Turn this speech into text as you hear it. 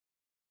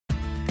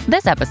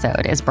This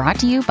episode is brought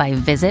to you by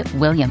Visit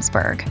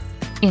Williamsburg.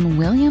 In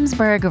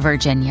Williamsburg,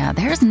 Virginia,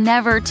 there's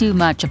never too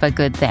much of a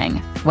good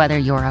thing. Whether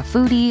you're a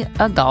foodie,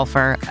 a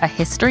golfer, a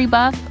history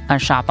buff, a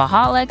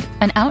shopaholic,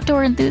 an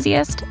outdoor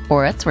enthusiast,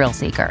 or a thrill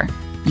seeker,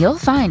 you'll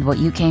find what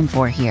you came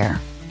for here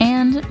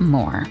and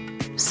more.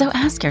 So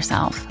ask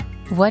yourself,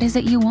 what is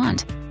it you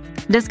want?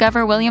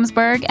 Discover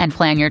Williamsburg and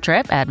plan your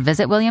trip at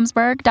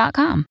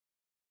visitwilliamsburg.com.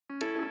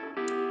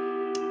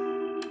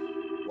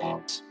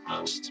 What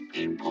most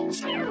people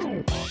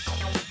think.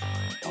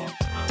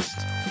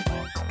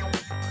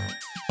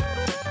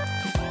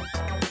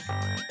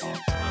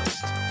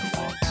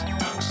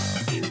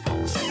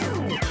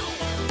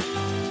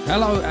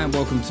 Hello and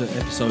welcome to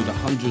episode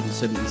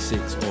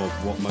 176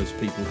 of What Most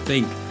People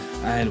Think.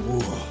 And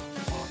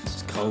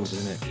it's cold,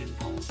 isn't it?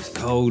 It's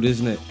cold,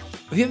 isn't it?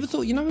 Have you ever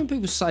thought, you know when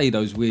people say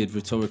those weird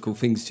rhetorical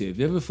things to you, have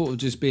you ever thought of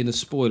just being a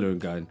spoiler and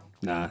going,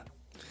 nah,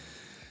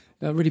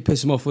 that really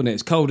piss them off, wouldn't it?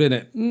 It's cold, isn't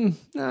it?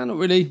 Nah, not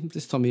really.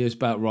 This time of year is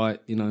about right,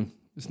 you know,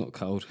 it's not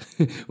cold.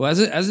 Well,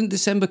 hasn't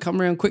December come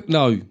around quick?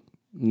 No,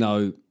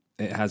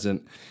 it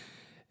hasn't.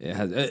 It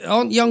has.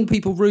 Aren't young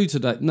people rude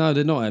today? No,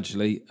 they're not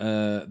actually.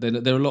 There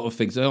are a lot of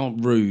things. They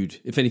aren't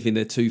rude. If anything,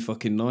 they're too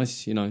fucking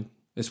nice, you know.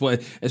 That's why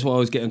I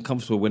always get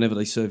uncomfortable whenever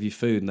they serve you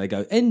food and they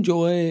go,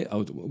 enjoy.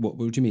 What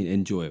do you mean,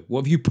 enjoy?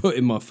 What have you put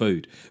in my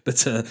food?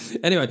 But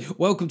anyway,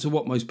 welcome to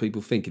What Most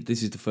People Think. If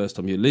this is the first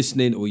time you're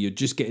listening or you're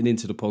just getting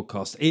into the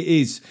podcast, it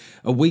is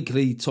a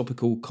weekly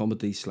topical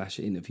comedy /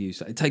 interview.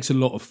 So it takes a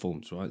lot of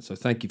forms, right? So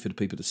thank you for the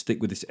people that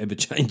stick with this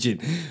ever-changing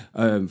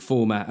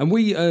format. And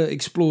we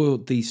explore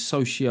the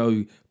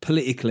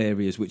socio-political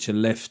areas which are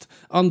left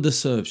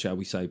underserved, shall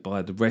we say,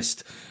 by the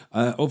rest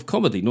of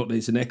comedy. Not that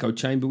it's an echo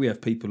chamber. We have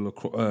people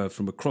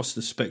from across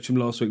the spectrum.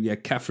 Last week we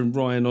had Catherine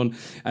Ryan on,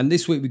 and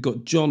this week we've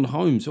got John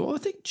Holmes. Well, I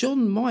think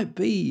John might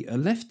be a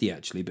lefty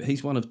actually, but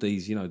he's one of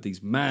these, you know,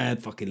 these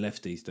mad fucking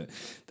lefties that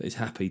is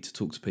happy to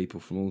talk to people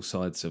from all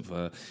sides of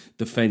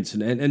the fence.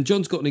 And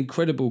John's got an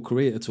incredible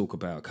career to talk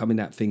about,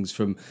 coming at things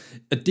from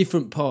a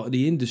different part of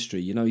the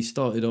industry. You know, he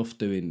started off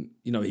doing,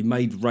 you know, he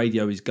made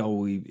radio his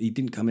goal. He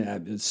didn't come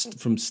out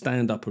from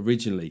stand-up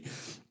originally.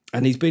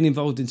 And he's been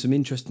involved in some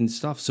interesting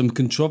stuff, some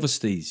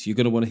controversies. You're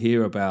going to want to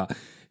hear about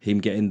him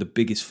getting the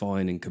biggest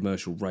fine in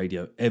commercial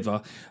radio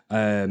ever.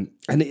 And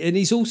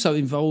he's also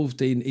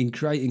involved in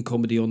creating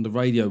comedy on the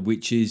radio,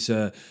 which is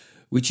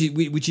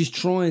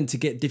trying to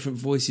get different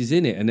voices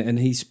in it. And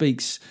he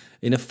speaks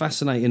in a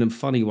fascinating and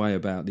funny way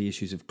about the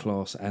issues of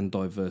class and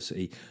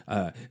diversity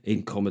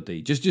in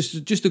comedy.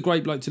 Just a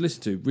great bloke to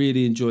listen to.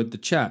 Really enjoyed the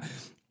chat.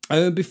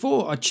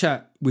 Before I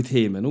chat with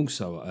him, and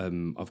also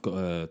I've got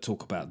to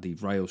talk about the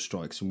rail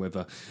strikes and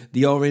whether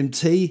the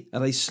RMT, are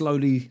they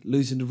slowly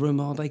losing the room,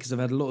 are they? Because I've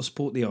had a lot of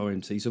support the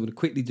RMT, so I'm going to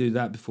quickly do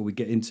that before we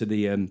get into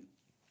the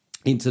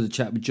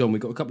chat with John.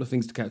 We've got a couple of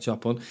things to catch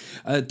up on.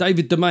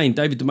 David Domain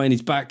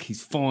is back.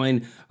 He's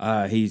fine.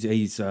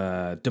 He's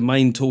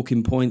Domain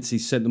talking points.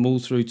 He's sent them all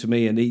through to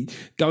me. And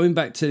going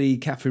back to the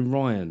Catherine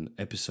Ryan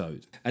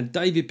episode, and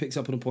David picks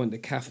up on a point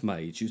that Kath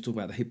made. She was talking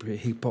about the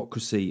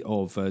hypocrisy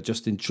of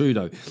Justin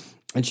Trudeau.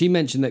 And she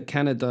mentioned that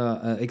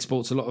Canada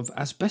exports a lot of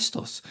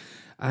asbestos.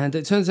 And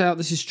it turns out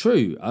this is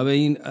true. I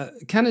mean,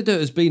 Canada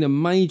has been a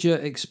major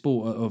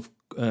exporter of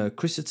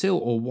chrysotile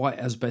or white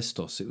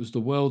asbestos. It was the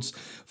world's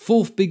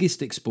fourth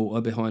biggest exporter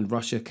behind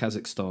Russia,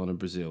 Kazakhstan and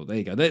Brazil. There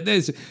you go.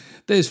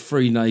 There's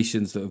three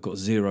nations that have got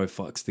zero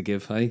fucks to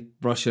give, hey?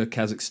 Russia,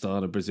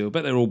 Kazakhstan and Brazil.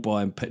 But they're all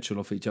buying petrol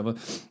off each other.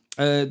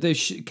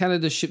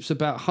 Canada ships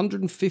about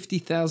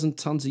 150,000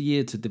 tonnes a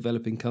year to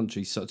developing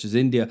countries such as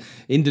India,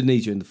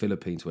 Indonesia and the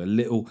Philippines, where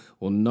little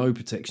or no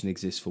protection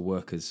exists for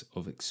workers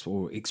of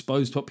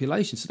exposed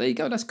populations. So there you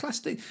go. That's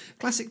classic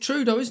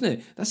Trudeau, isn't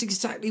it? That's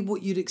exactly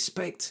what you'd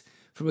expect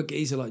from a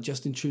geezer like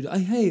Justin Trudeau.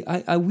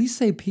 We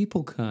say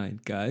people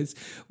kind, guys.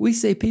 We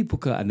say people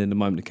kind. And then the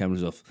moment the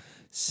camera's off,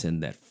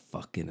 send that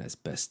fucking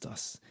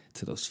asbestos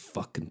to those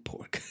fucking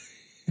pork.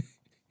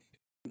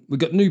 We've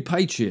got new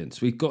Patreons.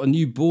 We've got a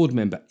new board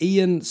member,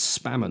 Ian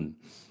Spammon.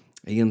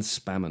 I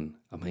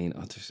mean,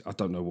 I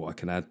don't know what I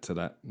can add to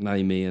that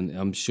name, Ian.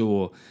 I'm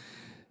sure.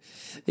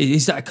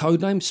 Is that a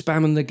code name?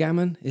 Spammon the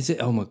Gammon? Is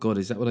it? Oh my God,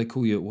 is that what they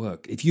call you at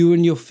work? If you're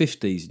in your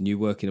 50s and you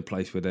work in a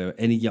place where there are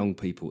any young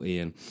people,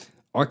 Ian,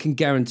 I can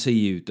guarantee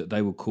you that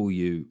they will call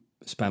you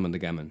Spammon the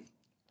Gammon.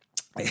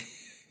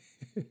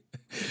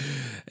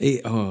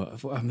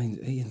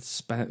 Ian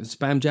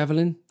Spam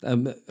Javelin.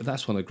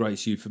 That's one of the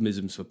greatest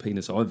euphemisms for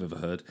penis I've ever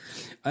heard.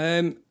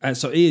 And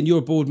so, Ian, you're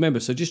a board member.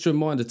 So just a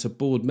reminder to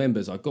board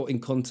members, I got in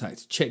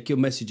contact. Check your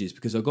messages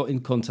because I got in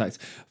contact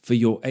for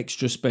your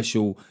extra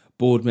special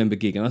board member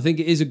gig, and I think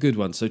it is a good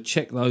one. So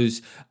check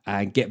those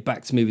and get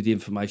back to me with the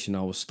information.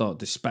 I will start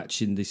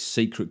dispatching this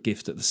secret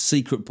gift at the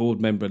secret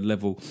board member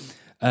level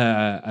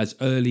as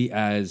early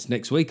as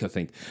next week, I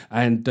think.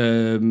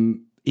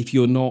 And if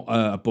you're not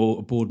a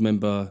board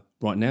member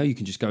right now. You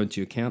can just go into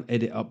your account,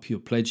 edit up your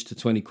pledge to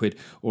 20 quid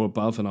or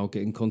above, and I'll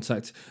get in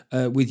contact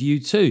with you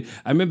too.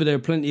 And remember, there are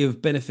plenty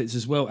of benefits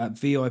as well at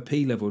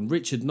VIP level. And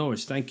Richard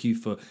Norris, thank you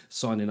for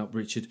signing up,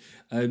 Richard.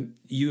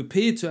 You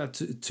appear to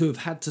have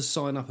had to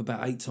sign up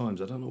about 8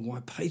 times. I don't know why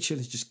Patreon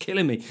is just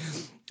killing me,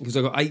 because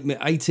I got eight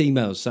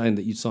emails saying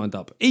that you signed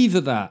up.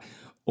 Either that,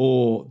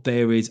 or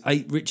there is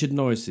 8 Richard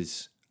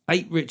Norrises.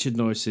 8 Richard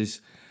Norrises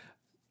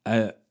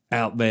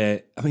out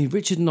there. I mean,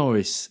 Richard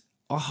Norris,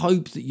 I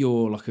hope that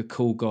you're like a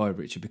cool guy,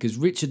 Richard, because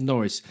Richard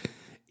Norris,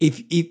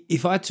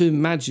 if I had to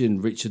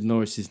imagine Richard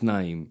Norris's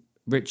name,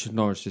 Richard's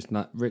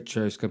going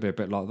to be a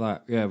bit like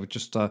that. Yeah, we're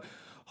just,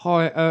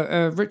 hi,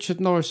 Richard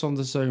Norris on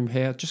the Zoom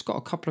here. Just got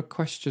a couple of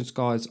questions,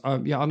 guys.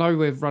 Yeah, I know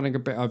we're running a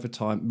bit over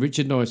time.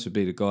 Richard Norris would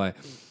be the guy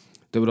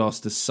that would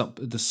ask the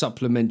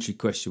supplementary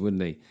question,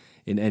 wouldn't he,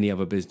 in any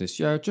other business?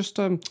 Yeah, I've just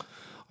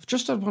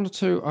had 1 or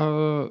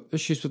 2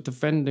 issues with the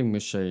vending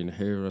machine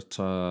here at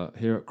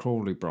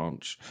Crawley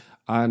branch.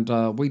 And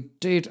we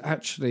did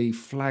actually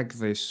flag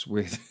this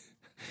with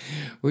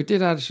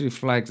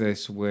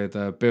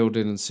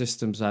building and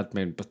systems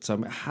admin, but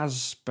it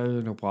has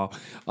been a while.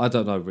 I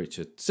don't know,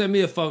 Richard. Send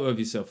me a photo of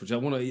yourself,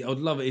 Richard. I'd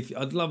love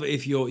it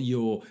if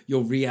your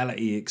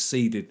reality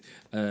exceeded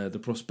the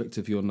prospect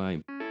of your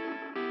name.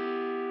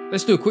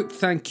 Let's do a quick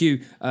thank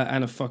you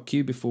and a fuck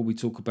you before we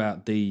talk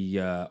about the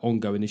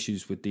ongoing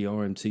issues with the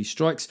RMT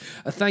strikes.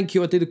 A thank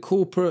you. I did a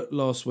corporate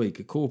last week,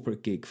 a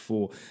corporate gig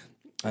for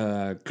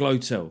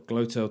Glowtel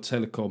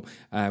Telecom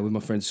with my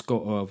friend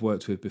Scott, who I've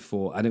worked with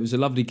before, and it was a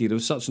lovely gig. There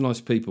were such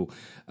nice people.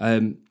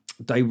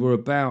 They were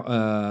about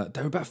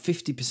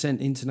 50%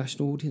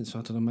 international audience.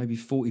 I don't know, maybe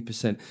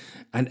 40%,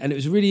 and it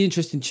was a really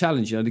interesting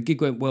challenge. You know, the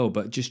gig went well,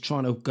 but just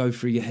trying to go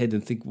through your head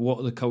and think, what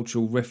are the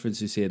cultural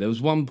references here? There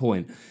was one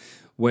point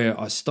where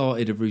I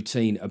started a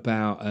routine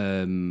about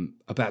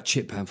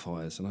chip pan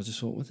fires, and I just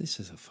thought, well, this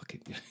is a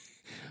fucking.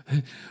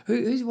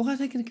 Why are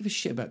they going to give a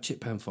shit about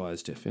chip pan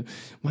fires, Jeff?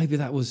 Maybe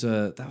that was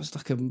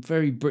like a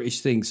very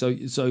British thing. So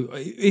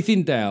if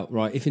in doubt,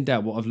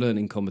 what I've learned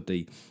in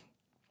comedy,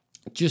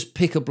 just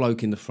pick a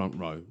bloke in the front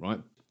row,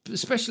 right?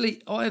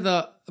 Especially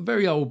either a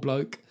very old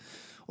bloke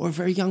or a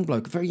very young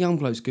bloke. A very young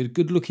bloke's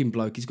good looking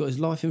bloke. He's got his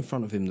life in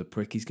front of him, the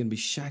prick. He's going to be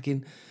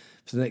shagging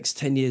for the next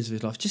 10 years of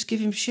his life. Just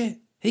give him shit.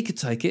 He could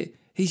take it.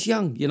 He's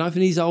young, you know, if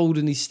he's old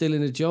and he's still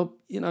in a job,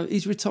 you know,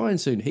 he's retiring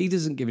soon. He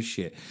doesn't give a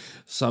shit.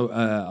 So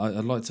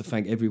I'd like to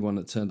thank everyone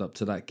that turned up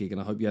to that gig,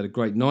 and I hope you had a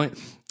great night.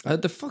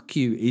 The fuck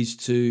you is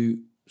to,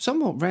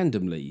 somewhat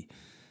randomly,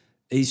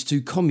 is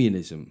to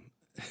communism.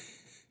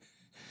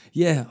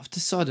 Yeah, I've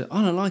decided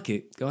I don't like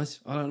it,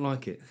 guys. I don't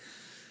like it.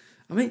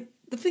 I mean,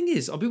 the thing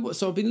is, I've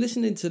been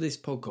listening to this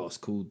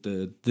podcast called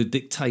The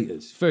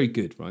Dictators. Very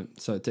good, right?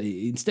 So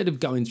instead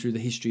of going through the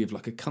history of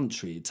like a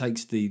country, it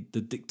takes the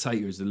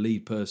dictator as the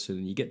lead person,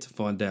 and you get to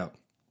find out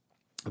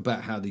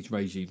about how these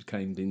regimes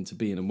came into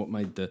being and what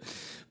made the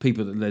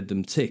people that led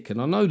them tick.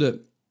 And I know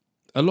that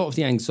a lot of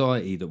the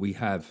anxiety that we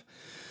have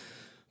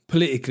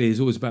politically is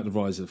always about the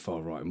rise of the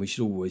far right, and we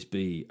should always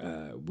be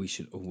what's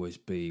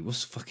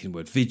the fucking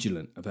word,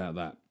 vigilant about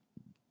that.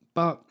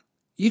 But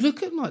you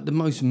look at like the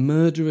most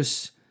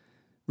murderous,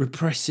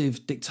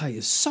 repressive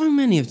dictators, so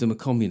many of them are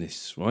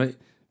communists, right?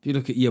 If you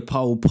look at your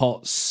Pol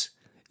Pots,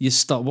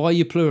 why are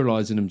you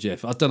pluralising them,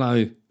 Jeff? I don't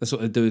know. That's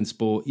what they do in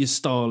sport. Your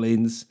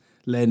Stalins,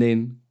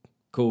 Lenin,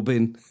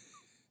 Corbyn,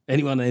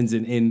 anyone that ends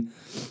in.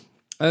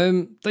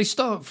 They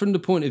start from the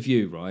point of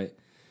view, right?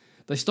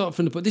 This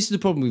is the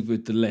problem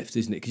with the left,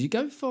 isn't it? Because you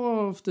go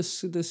far off the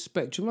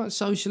spectrum, like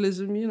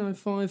socialism, you know,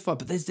 fine.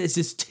 But there's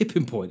this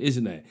tipping point,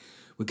 isn't there?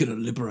 We're going to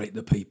liberate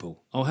the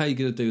people. Oh, how are you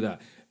going to do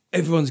that?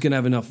 Everyone's going to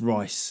have enough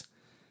rice.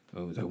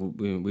 Oh,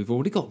 we've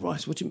already got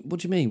rice. What do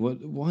you mean?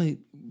 Why?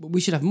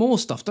 We should have more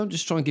stuff. Don't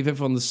just try and give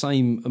everyone the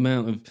same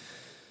amount of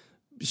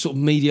sort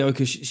of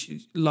mediocre,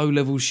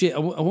 low-level shit. I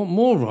want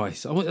more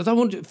rice. I don't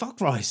want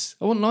fuck rice.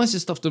 I want nicer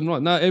stuff than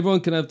rice. No, everyone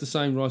can have the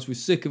same rice. We're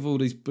sick of all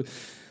these.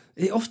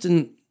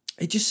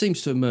 It just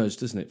seems to emerge,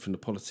 doesn't it, from the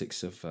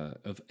politics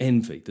of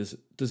envy, doesn't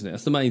it?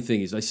 That's the main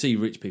thing. Is they see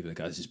rich people and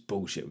go, "This is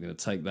bullshit. We're going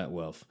to take that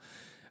wealth."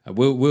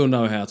 We'll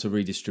know how to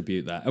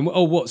redistribute that. And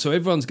what? So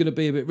everyone's going to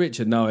be a bit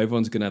richer? No,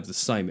 everyone's going to have the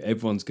same.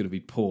 Everyone's going to be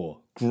poor.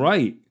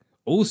 Great,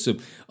 awesome.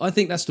 I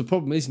think that's the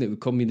problem, isn't it, with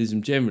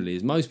communism generally?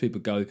 Is most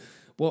people go,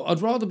 well,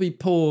 I'd rather be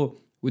poor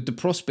with the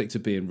prospect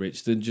of being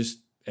rich than just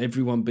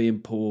everyone being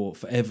poor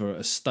forever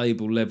at a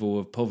stable level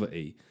of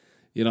poverty.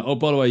 You know. Oh,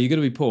 by the way, you're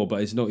going to be poor,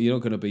 but you're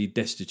not going to be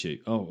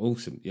destitute. Oh,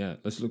 awesome. Yeah,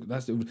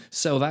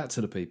 sell that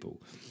to the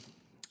people.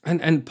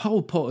 And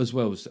Pol Pot as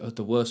well was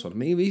the worst one. I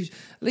mean,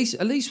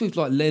 at least with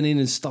like Lenin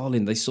and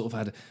Stalin, they sort of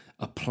had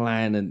a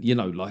plan, and you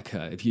know, like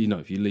if you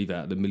leave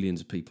out the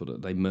millions of people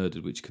that they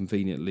murdered, which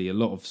conveniently a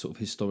lot of sort of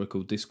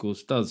historical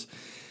discourse does,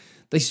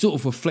 they sort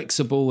of were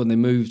flexible and they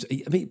moved.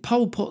 I mean,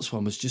 Pol Pot's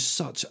one was just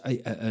such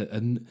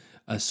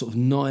a sort of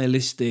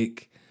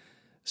nihilistic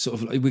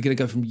sort of. We're going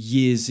to go from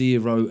year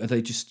zero, and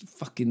they just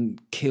fucking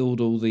killed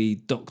all the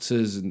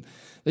doctors and.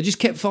 They just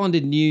kept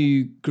finding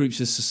new groups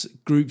in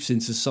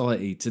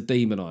society to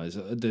demonise.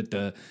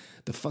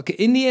 the fucking,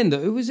 in the end,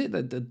 who was it?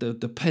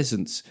 The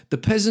peasants. The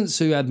peasants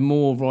who had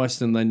more rice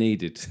than they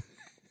needed.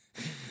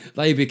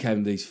 They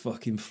became these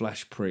fucking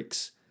flash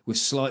pricks with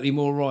slightly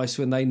more rice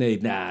when they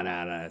need.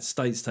 Nah.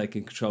 State's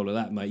taking control of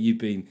that, mate. You've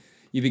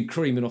been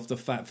creaming off the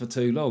fat for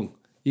too long.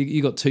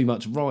 You got too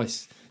much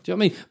rice. Do you know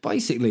what I mean?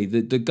 Basically,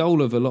 the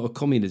goal of a lot of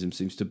communism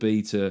seems to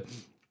be to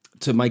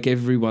make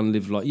everyone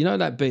live like, you know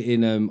that bit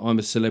in I'm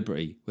a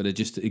Celebrity where they're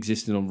just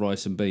existing on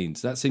rice and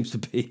beans. That seems to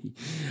be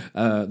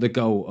the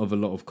goal of a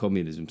lot of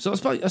communism. So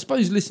I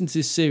suppose listen to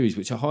this series,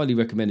 which I highly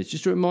recommend. It's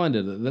just a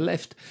reminder that the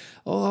left,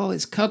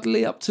 it's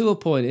cuddly up to a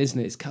point, isn't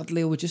it? It's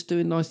cuddly, we're just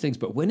doing nice things.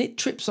 But when it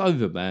trips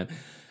over, man,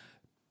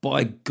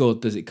 by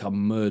God, does it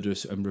come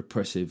murderous and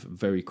repressive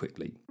very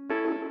quickly.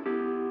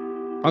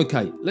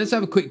 Okay, let's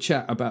have a quick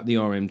chat about the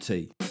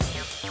RMT.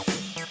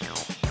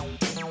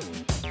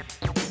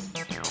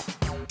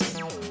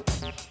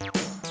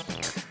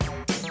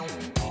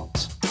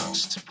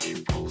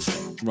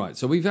 Right,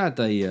 so we've had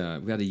a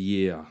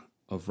year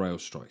of rail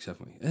strikes,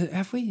 haven't we?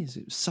 Have we? Is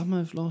it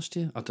summer of last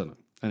year? I don't know.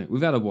 Anyway,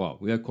 we've had a while.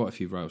 We had quite a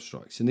few rail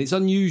strikes, and it's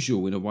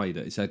unusual in a way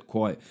that it's had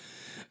quite,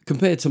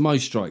 compared to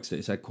most strikes, that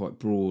it's had quite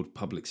broad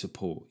public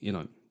support. You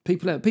know,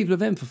 people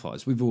have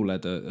emphatised. We've all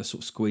had a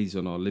sort of squeeze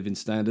on our living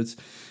standards,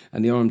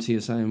 and the RMT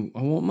are saying,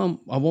 "I want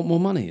more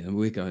money," and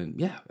we're going,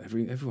 "Yeah,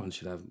 everyone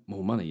should have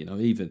more money." You know,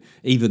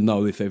 even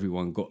though if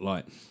everyone got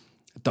like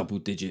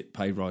double-digit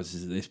pay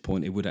rises at this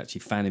point, it would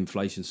actually fan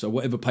inflation. So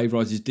whatever pay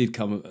rises did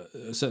come,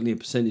 certainly a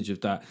percentage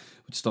of that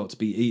would start to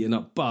be eaten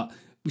up. But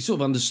we sort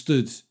of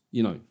understood,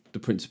 you know, the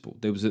principle.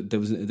 There was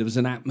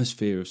an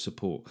atmosphere of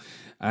support,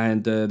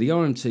 and the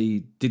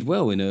RMT did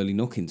well in early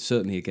knock-ins,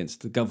 certainly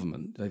against the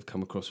government. They've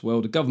come across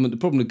well. The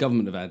problem the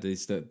government have had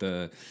is that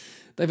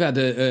they've had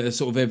a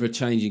sort of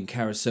ever-changing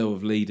carousel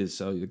of leaders.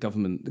 So the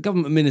government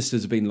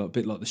ministers have been a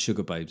bit like the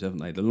sugar babes, haven't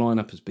they? The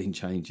lineup has been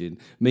changing.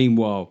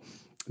 Meanwhile,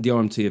 the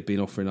RMT have been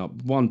offering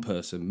up one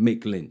person,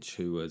 Mick Lynch,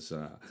 who's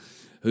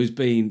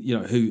been, you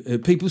know, who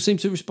people seem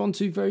to respond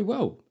to very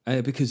well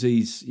because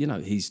he's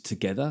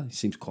together. He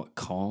seems quite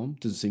calm,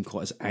 doesn't seem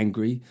quite as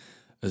angry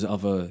as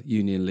other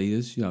union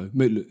leaders. You know,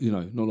 Mick, you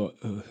know, not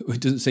like it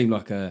doesn't seem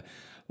like a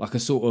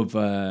sort of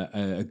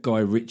a Guy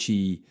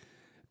Ritchie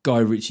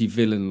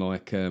villain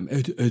like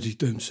Eddie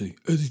Dempsey.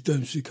 Eddie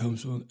Dempsey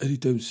comes on. Eddie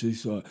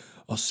Dempsey's like,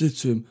 I said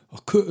to him, I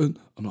couldn't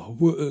and I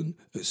wouldn't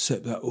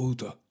accept that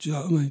order. Do you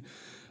know what I mean?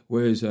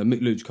 Whereas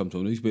Mick Lynch comes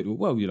on, he's a bit,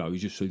 well, you know, he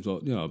just seems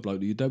like, you know, a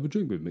bloke that your dad would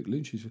drink with, Mick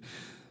Lynch.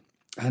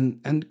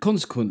 And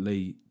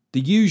consequently,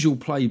 the usual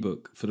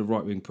playbook for the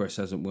right-wing press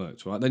hasn't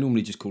worked, right? They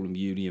normally just call them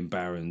union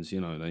barons,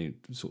 you know, they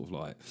sort of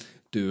like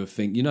do a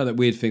thing. You know that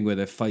weird thing where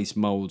their face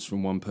moulds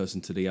from one person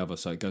to the other,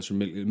 so it goes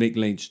from Mick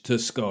Lynch to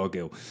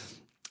Scargill.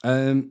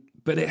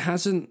 But it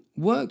hasn't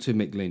worked with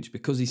Mick Lynch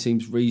because he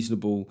seems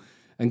reasonable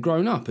and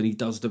grown up, and he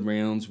does the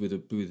rounds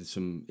with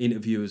some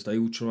interviewers. They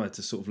all try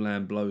to sort of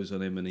land blows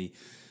on him, and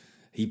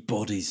he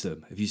bodies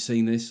them. Have you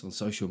seen this on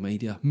social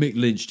media? Mick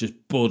Lynch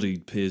just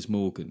bodied Piers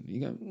Morgan. You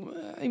go,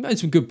 well, he made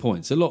some good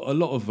points. A lot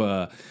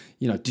of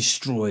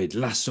destroyed,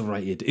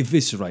 lacerated,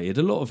 eviscerated.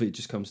 A lot of it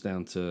just comes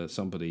down to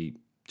somebody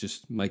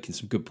just making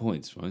some good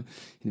points, right?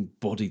 He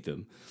bodied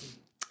them.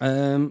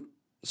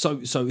 So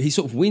he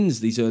sort of wins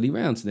these early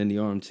rounds, and then the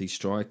RMT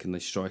strike, and they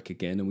strike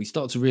again, and we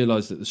start to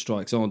realise that the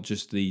strikes aren't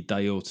just the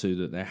day or two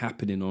that they're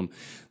happening on.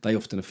 They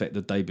often affect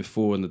the day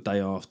before and the day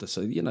after.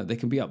 So, you know, they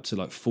can be up to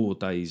like 4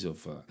 days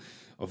of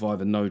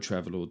either no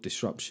travel or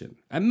disruption.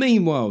 And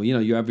meanwhile, you know,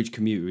 your average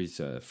commuter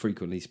is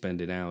frequently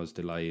spending hours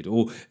delayed,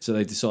 or so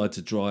they decide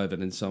to drive,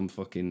 and then some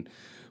fucking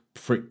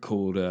prick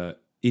called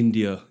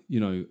India, you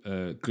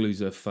know, glues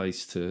her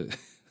face to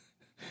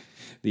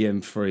the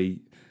M3.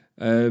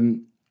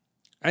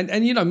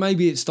 And you know,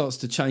 maybe it starts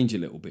to change a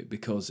little bit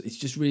because it's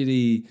just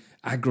really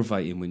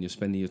aggravating when you're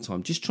spending your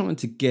time just trying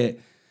to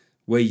get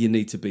where you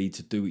need to be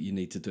to do what you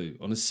need to do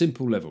on a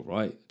simple level,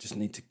 right? I just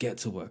need to get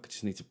to work. I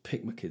just need to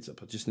pick my kids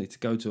up. I just need to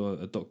go to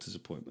a doctor's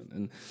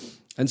appointment.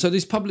 And so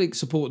this public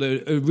support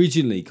that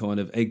originally kind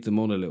of egged them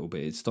on a little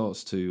bit, it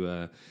starts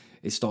to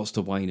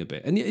wane a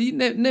bit. And you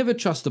never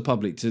trust the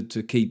public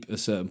to keep a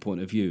certain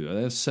point of view.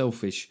 They're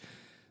selfish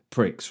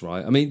pricks,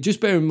 right? I mean,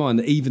 just bear in mind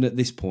that even at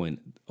this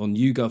point on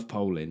YouGov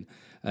polling,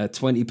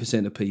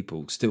 20% of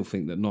people still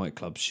think that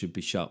nightclubs should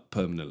be shut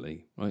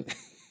permanently, right?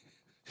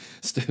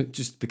 Still,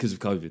 just because of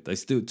COVID,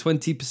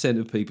 20%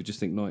 of people just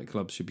think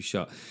nightclubs should be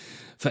shut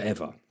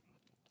forever.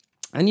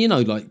 And you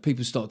know, like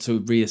people start to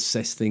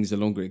reassess things the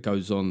longer it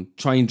goes on.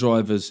 Train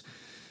drivers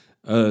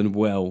earn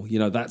well. You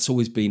know, that's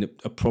always been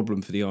a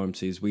problem for the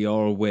RMTs. We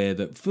are aware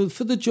that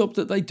for the job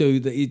that they do,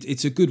 that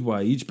it's a good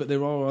wage, but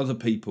there are other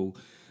people.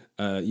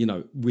 You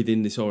know,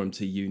 within this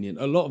RMT union,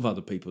 a lot of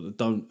other people that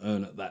don't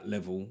earn at that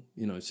level,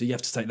 you know, so you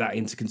have to take that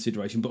into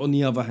consideration. But on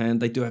the other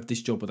hand, they do have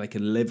this job where they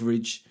can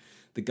leverage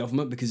the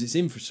government because it's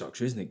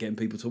infrastructure, isn't it? Getting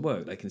people to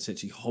work. They can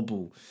essentially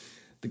hobble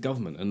the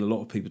government. And a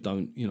lot of people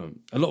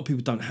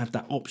don't have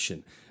that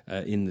option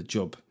in the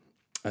job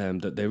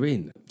that they're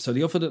in. So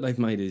the offer that they've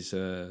made is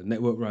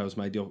Network Rail's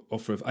made the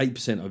offer of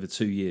 8% over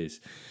 2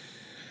 years.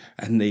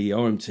 and the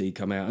RMT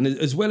come out, and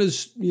as well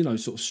as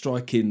sort of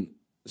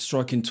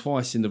striking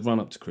twice in the run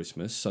up to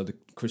Christmas, so the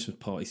Christmas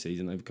party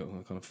season, they've got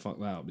kind of fucked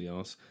that up the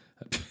arse.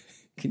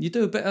 Can you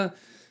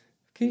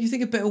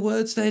think of better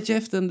words there,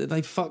 Jeff, than that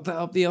they fucked that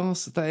up the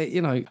arse?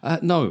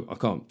 No, I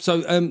can't.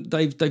 So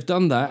they've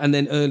done that, and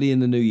then early in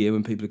the new year,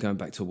 when people are going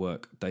back to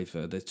work,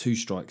 there's 2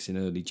 strikes in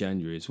early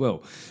January as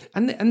well,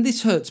 and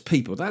this hurts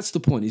people. That's the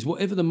point. Is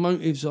whatever the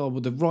motives are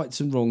with the rights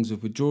and wrongs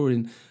of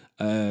withdrawing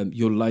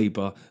your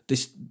labour,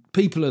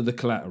 people are the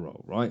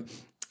collateral, right?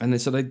 And then,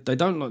 so they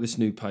don't like this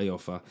new pay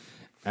offer,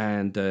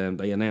 and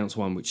they announce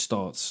one which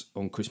starts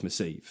on Christmas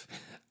Eve.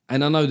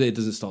 And I know that it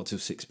doesn't start till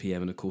 6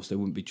 p.m, and of course there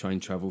wouldn't be train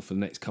travel for the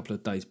next couple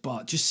of days.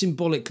 But just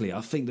symbolically,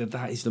 I think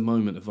that is the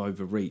moment of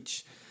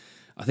overreach.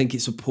 I think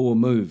it's a poor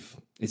move.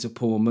 It's a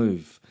poor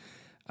move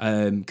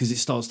because it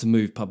starts to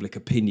move public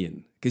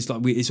opinion. Because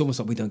it's almost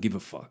like we don't give a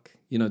fuck.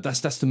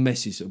 That's the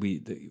message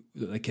that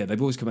they care.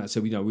 They've always come out and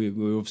said,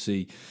 we're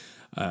obviously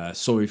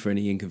sorry for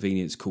any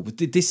inconvenience caused.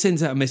 But this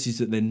sends out a message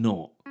that they're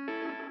not.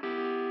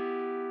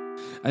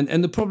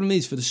 And the problem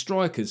is for the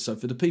strikers, so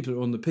for the people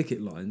who are on the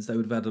picket lines, they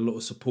would have had a lot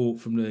of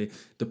support from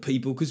the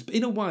people. Because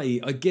in a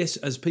way, I guess,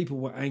 as people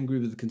were angry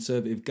with the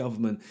Conservative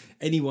government,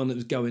 anyone that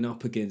was going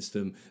up against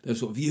them, they were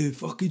sort of, you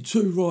fucking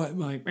too right,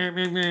 mate.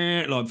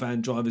 Like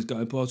van drivers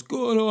going past,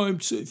 go on home,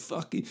 too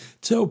fucking,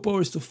 tell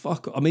Boris to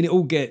fuck up. I mean, it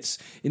all gets,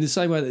 in the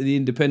same way that the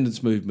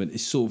independence movement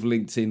is sort of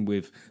linked in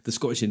with, the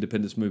Scottish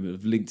independence movement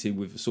have linked in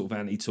with a sort of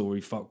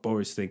anti-Tory fuck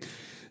Boris thing.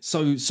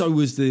 So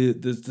was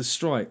the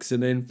strikes.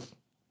 And then,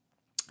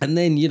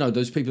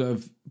 those people that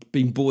have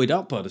been buoyed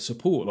up by the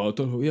support, like,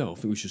 I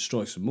think we should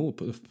strike some more,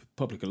 but the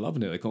public are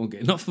loving it. They can't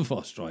get enough of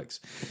our strikes.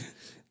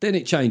 Then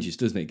it changes,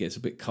 doesn't it? It gets a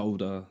bit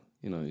colder.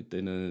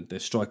 Then they're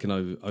striking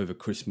over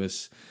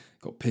Christmas.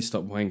 Got pissed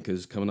up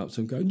wankers coming up to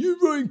them going, you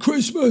ruined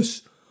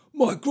Christmas.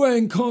 My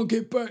gran can't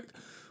get back.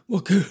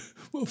 My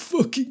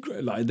fucking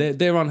gran. Like,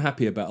 they're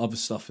unhappy about other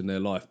stuff in their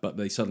life, but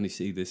they suddenly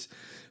see this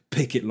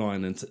picket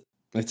line and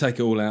they take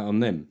it all out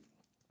on them.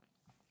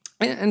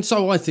 And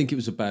so I think it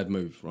was a bad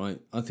move, right?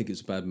 I think it's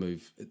a bad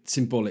move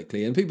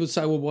symbolically. And people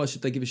say, well, why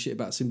should they give a shit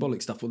about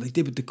symbolic stuff? Well, they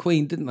did with the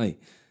Queen, didn't they?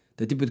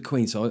 They did with the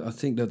Queen. So I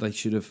think that they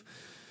should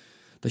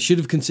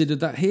have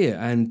considered that here.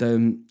 And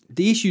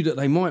the issue that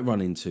they might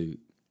run into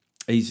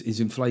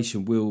is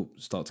inflation will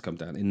start to come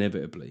down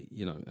inevitably,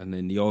 And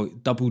then the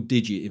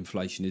double-digit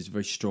inflation is a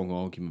very strong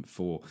argument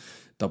for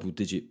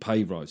double-digit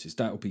pay rises.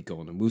 That will be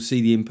gone. And we'll see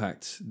the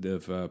impact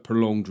of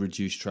prolonged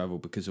reduced travel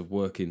because of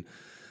working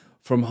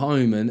from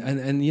home and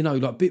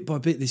like bit by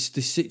bit this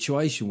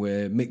situation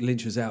where Mick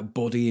Lynch was out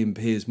bodying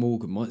Piers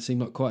Morgan might seem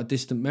like quite a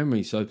distant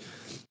memory. So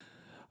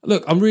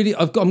look, I'm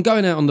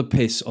going out on the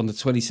piss on the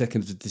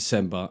 22nd of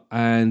December,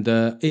 and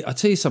I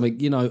tell you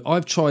something,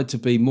 I've tried to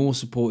be more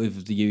supportive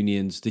of the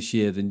unions this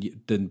year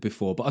than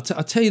before, but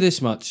I tell you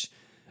this much,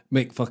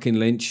 Mick fucking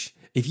Lynch,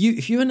 if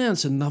you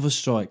announce another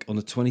strike on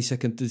the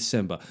 22nd of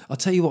December, I'll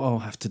tell you what I'll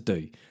have to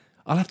do.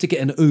 I'll have to get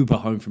an Uber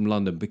home from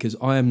London because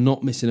I am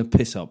not missing a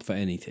piss up for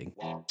anything.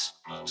 What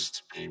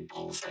most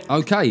people think.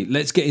 Okay,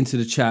 let's get into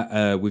the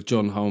chat with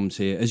John Holmes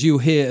here. As you'll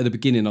hear at the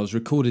beginning, I was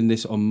recording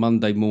this on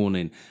Monday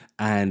morning,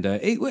 and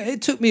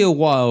it took me a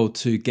while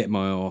to get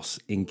my arse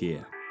in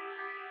gear.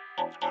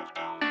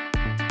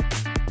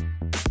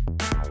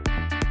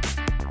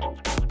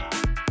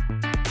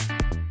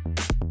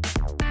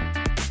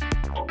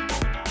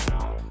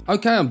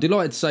 Okay, I'm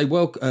delighted to say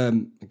go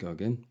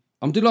again.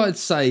 I'm delighted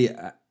to say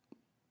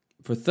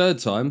for a third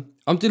time,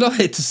 I'm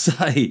delighted to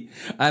say,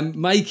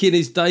 making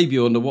his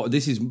debut on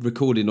this is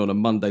recording on a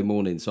Monday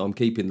morning, so I'm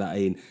keeping that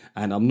in,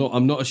 and I'm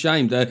not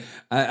ashamed.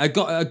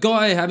 A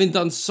guy having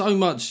done so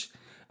much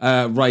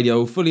radio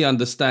will fully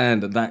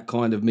understand that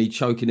kind of me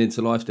choking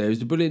into life. There is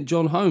the brilliant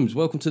John Holmes.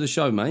 Welcome to the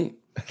show, mate.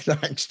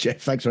 Thanks,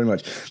 Jeff. Thanks very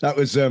much. That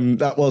was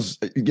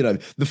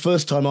the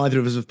first time either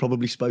of us have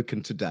probably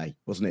spoken today,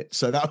 wasn't it?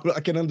 So that I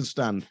can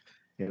understand.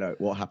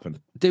 What happened.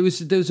 There was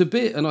a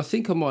bit, and I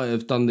think I might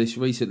have done this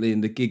recently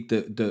in the gig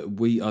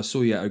that I saw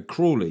you at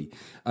Crawley,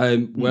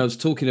 where I was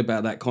talking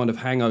about that kind of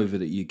hangover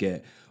that you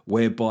get,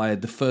 whereby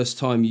the first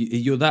time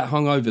you're that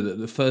hungover that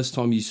the first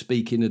time you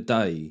speak in a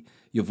day,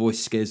 your voice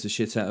scares the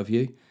shit out of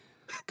you.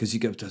 Because you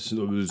go,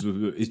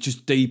 it's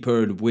just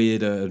deeper and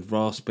weirder and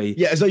raspy.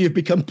 Yeah, as though you've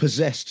become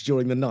possessed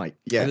during the night.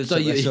 Yeah, as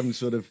though some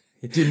sort of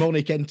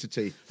demonic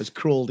entity has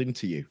crawled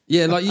into you.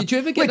 Yeah, like, do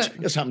you ever get that?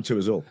 It's happened to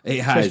us all. It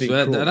has.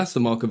 Well, that's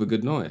the mark of a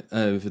good night.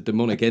 If a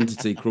demonic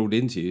entity crawled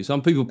into you.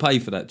 Some people pay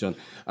for that, John.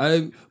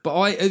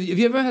 But have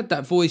you ever had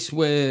that voice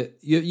where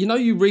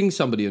you ring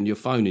somebody on your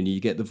phone and you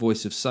get the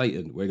voice of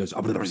Satan where it goes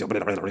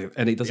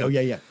and it does. Oh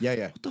yeah.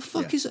 What the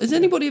fuck is? Has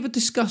anybody ever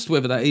discussed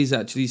whether that is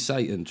actually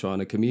Satan trying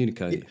to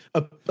communicate?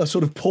 A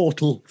sort of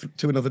portal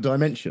to another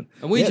dimension.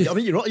 And I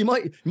mean, you're right. You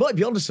might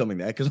be onto something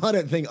there because I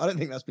don't think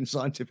that's been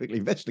scientifically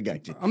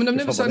investigated. I mean, I've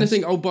never said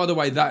anything. Oh, by the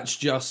way, that's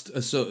just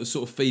a sort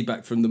of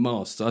feedback from the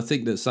masts. I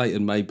think that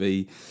Satan may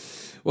be.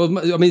 Well,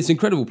 I mean, it's an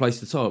incredible place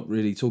to start,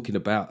 really, talking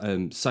about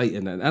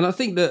Satan, and I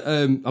think that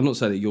I'm not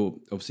saying that you're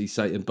obviously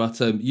Satan, but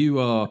you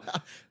are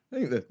I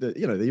think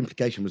the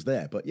implication was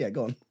there, but yeah,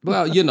 go on.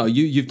 Well,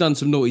 you've done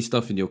some naughty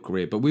stuff in your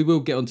career, but we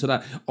will get onto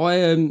that.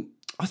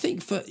 I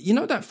think for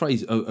that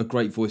phrase, a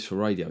great voice for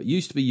radio. It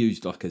used to be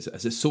used like as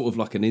a sort of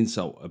like an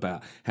insult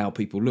about how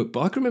people look.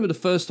 But I can remember the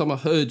first time I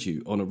heard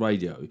you on a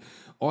radio,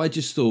 I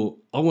just thought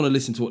I want to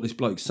listen to what this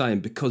bloke's saying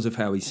because of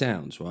how he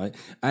sounds, right?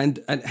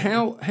 And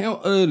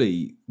how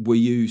early were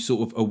you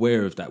sort of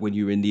aware of that when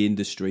you were in the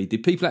industry?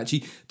 Did people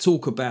actually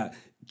talk about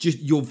just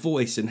your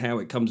voice and how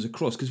it comes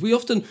across? Because we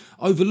often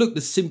overlook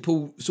the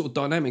simple sort of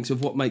dynamics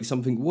of what makes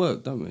something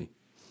work, don't we?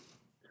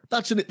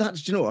 That's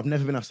I've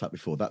never been asked that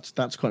before. That's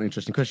quite an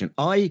interesting question.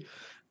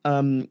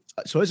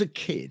 So as a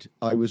kid,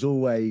 I was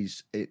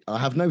always I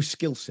have no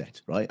skill set,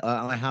 right?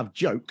 I have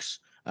jokes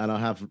and I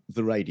have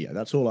the radio.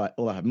 That's all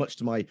I have. Much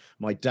to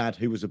my dad,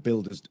 who was a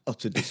builder's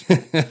utter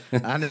dismay,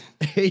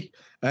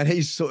 and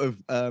he's sort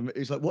of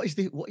he's like, what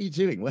are you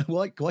doing?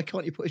 Why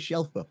can't you put a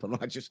shelf up? And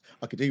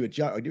I could do a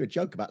joke. I do a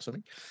joke about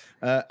something,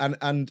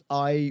 and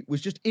I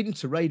was just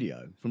into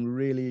radio from a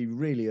really,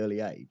 really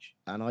early age.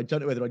 And I don't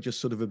know whether I just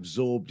sort of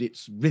absorbed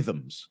its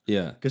rhythms.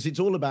 Yeah, because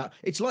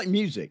it's like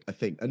music, I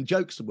think, and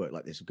jokes work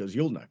like this because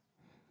you'll know.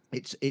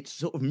 It's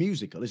sort of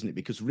musical, isn't it?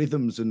 Because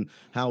rhythms and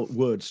how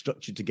words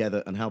structure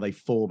together and how they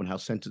form and how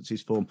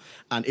sentences form.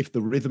 And if the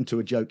rhythm to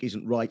a joke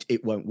isn't right,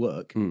 it won't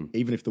work.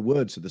 Even if the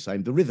words are the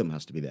same, the rhythm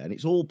has to be there. And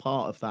it's all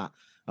part of that.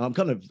 And I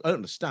don't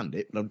understand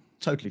it, but I'm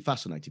totally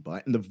fascinated by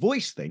it. And the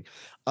voice thing,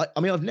 I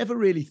mean, I've never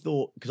really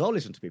thought, because I'll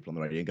listen to people on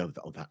the radio and go,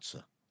 oh, that's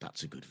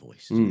a good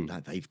voice.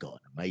 They've got an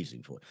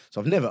amazing voice.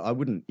 So I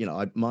wouldn't,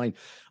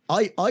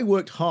 I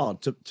worked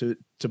hard to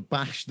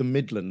bash the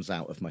Midlands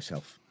out of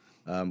myself.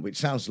 Which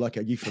sounds like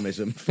a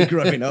euphemism for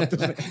growing up,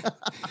 doesn't it?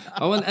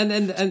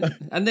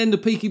 and then the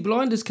Peaky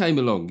Blinders came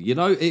along.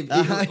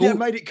 It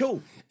made it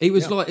cool. It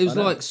was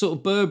like sort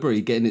of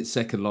Burberry getting its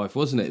second life,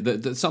 wasn't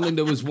it? That something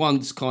that was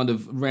once kind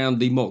of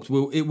roundly mocked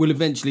will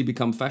eventually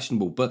become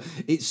fashionable. But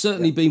it's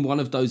certainly been one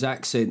of those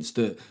accents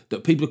that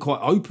people are quite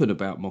open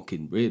about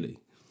mocking, really.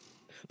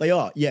 They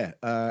are, yeah,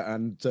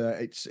 and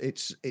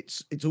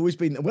it's always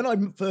been. When I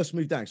first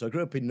moved down, so I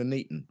grew up in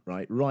Nuneaton,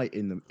 right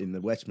in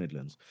the West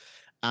Midlands.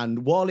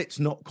 And while it's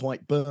not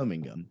quite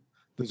Birmingham,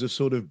 there's a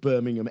sort of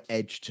Birmingham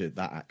edge to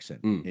that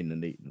accent in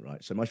Nuneaton,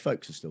 right? So my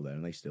folks are still there,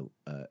 and they still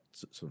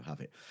sort of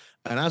have it.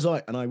 And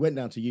I went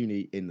down to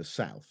uni in the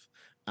south,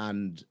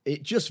 and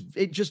it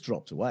just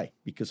dropped away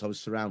because I was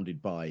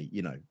surrounded by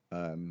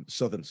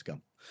southern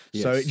scum.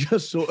 Yes. So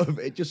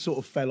it just sort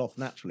of fell off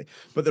naturally.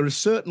 But there are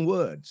certain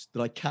words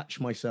that I catch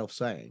myself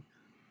saying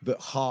that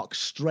hark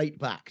straight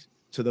back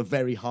to the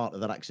very heart of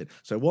that accent.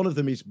 So one of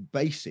them is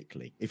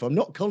basically, if I'm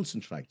not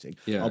concentrating,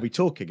 I'll be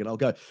talking and I'll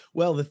go,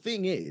 well, the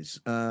thing is,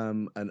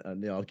 and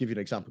I'll give you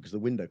an example because the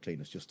window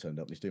cleaner's just turned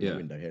up and he's doing my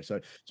window here. So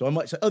I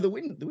might say, the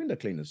window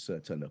cleaner's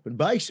turned up. And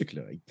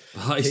basically,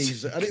 and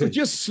it would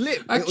just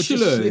slip.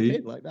 Actually,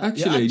 like that.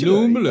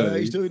 Normally.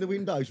 He's doing the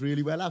windows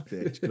really well after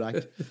it. It's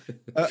great.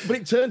 But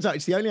it turns out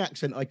it's the only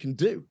accent I can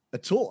do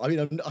at all. I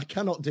mean, I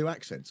cannot do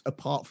accents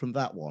apart from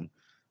that one.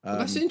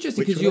 That's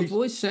interesting because your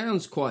voice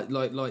sounds quite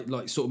like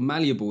sort of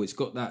malleable. It's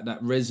got that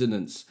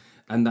resonance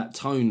and that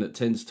tone that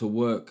tends to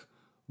work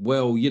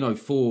well,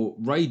 for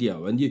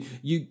radio. And you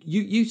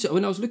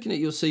when I was looking at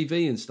your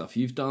CV and stuff,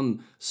 you've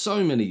done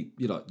so many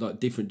like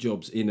different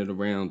jobs in and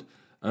around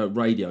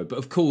radio. But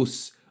of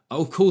course,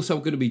 I'm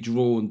going to be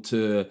drawn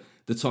to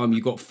the time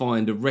you got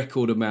fined a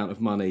record amount of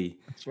money.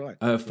 That's right.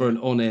 For an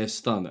on-air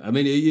stunt. I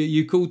mean,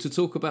 you called to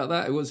talk about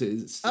that? Was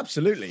it?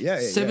 Absolutely, yeah.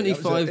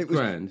 75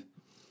 grand.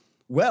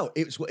 Well,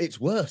 it's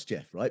worse,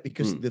 Jeff, right?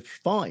 Because the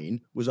fine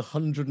was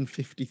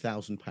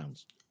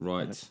 £150,000.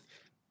 Right.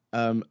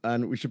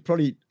 And we should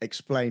probably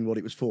explain what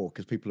it was for,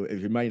 because people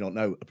who may not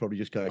know are probably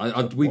just going.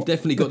 We've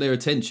definitely got their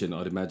attention,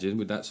 I'd imagine,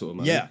 with that sort of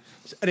money. Yeah,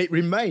 and it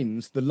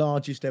remains the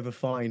largest ever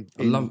fine.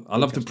 I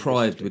love the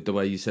pride with the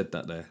way you said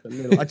that there.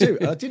 I do.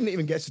 I didn't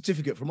even get a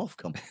certificate from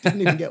Ofcom.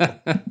 Didn't even get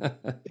one.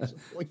 It's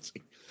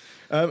disappointing.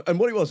 And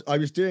what it was, I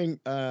was doing.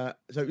 So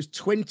it was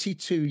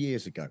 22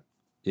 years ago.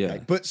 Yeah.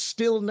 Okay? But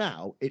still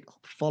now it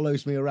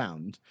follows me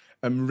around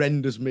and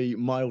renders me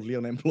mildly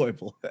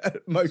unemployable.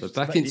 So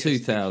back in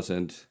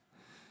 2000.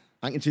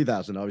 Back in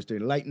 2000, I was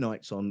doing late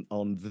nights on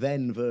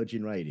then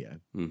Virgin Radio.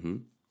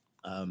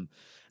 Mm-hmm.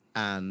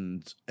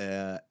 And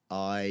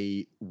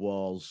I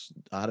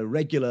had a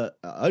regular,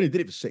 I only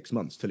did it for 6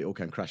 months till it all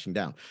came crashing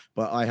down.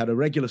 But I had a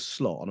regular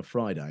slot on a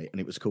Friday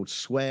and it was called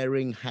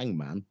Swearing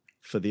Hangman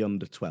for the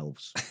under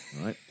 12s,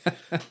 right?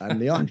 And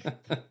the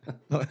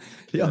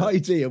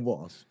idea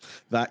was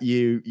that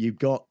you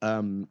got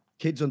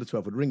kids under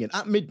 12 would ring in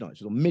at midnight,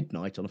 so on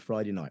midnight on a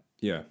Friday night.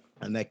 Yeah.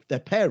 And their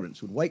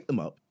parents would wake them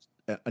up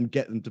and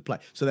get them to play.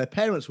 So their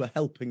parents were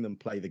helping them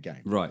play the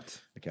game.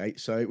 Right. Okay.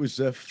 So it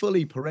was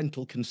fully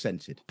parental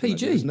consented.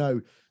 PG. There was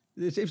no,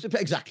 It was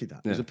exactly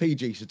that. It was a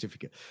PG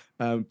certificate.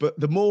 But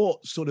the more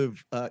sort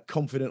of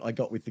confident I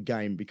got with the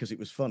game because it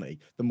was funny,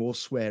 the more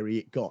sweary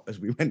it got as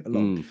we went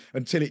along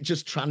until it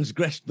just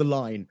transgressed the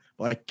line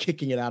by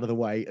kicking it out of the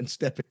way and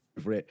stepping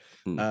over it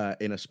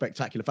in a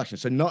spectacular fashion.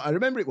 So I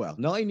remember it well.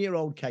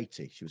 9-year-old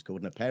Katie, she was called,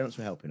 and her parents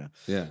were helping her.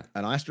 Yeah.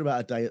 And I asked her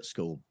about a day at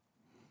school.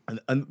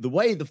 And the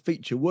way the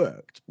feature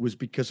worked was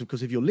because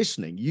if you're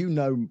listening, you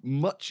know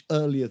much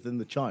earlier than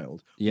the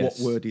child what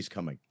word is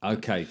coming.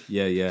 Okay,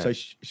 yeah. So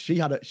she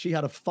had a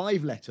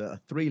 5-letter, a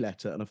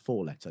 3-letter, and a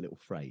 4-letter little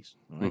phrase,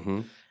 right?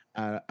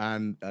 Mm-hmm.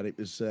 And it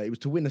was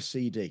to win a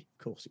CD.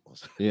 Of course it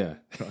was. Yeah.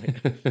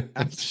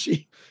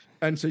 Right.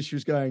 And so she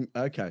was going,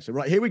 okay, so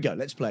right, here we go.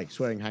 Let's play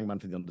Swearing Hangman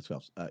for the under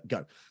 12s.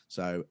 Go.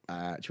 So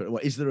well,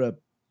 is there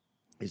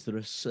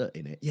a cert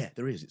in it? Yeah,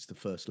 there is. It's the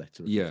first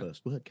letter of the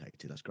first word,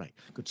 Katie. That's great.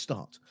 Good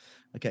start.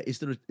 Okay, is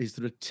there a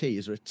T?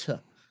 Is there a T?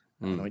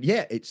 And I went,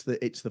 yeah, it's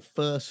the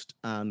first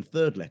and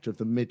third letter of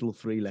the middle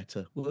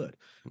 3-letter word.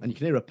 And you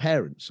can hear a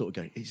parent sort of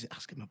going,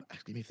 asking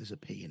me if there's a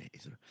P in it.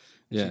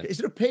 Is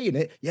there a P in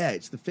it? Yeah,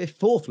 it's the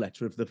fourth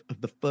letter of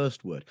the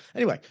first word.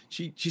 Anyway,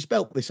 she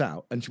spelt this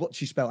out, and what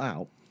she spelt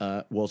out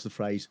was the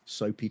phrase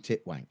soapy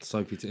tit wank.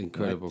 Soapy tit,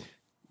 incredible.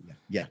 Right?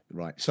 Yeah,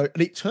 right. So,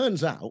 and it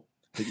turns out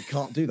that you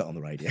can't do that on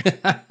the radio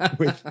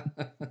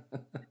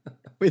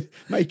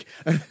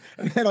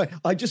and then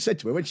I just said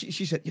to her when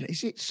she said,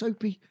 is it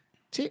soapy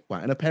tit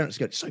wank? And her parents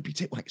go, soapy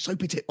tit wank,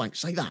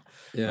 say that.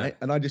 Yeah. Right?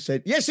 And I just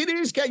said, yes, it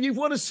is, Kate, you've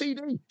won a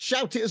CD.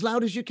 Shout it as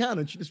loud as you can.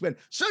 And she just went,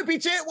 soapy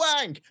tit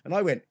wank. And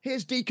I went,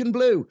 here's Deacon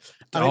Blue.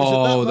 And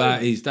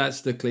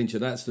that's the clincher.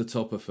 That's the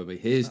topper for me.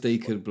 Here's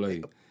Deacon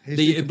Blue. And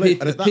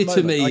at that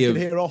moment, I could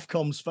hear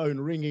Ofcom's phone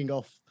ringing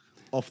off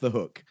the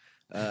hook.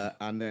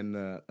 And then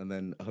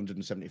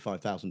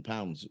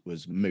 £175,000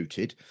 was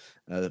mooted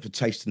for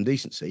taste and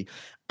decency.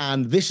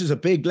 And this is a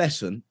big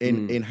lesson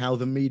in how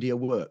the media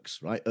works,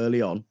 right?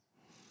 Early on,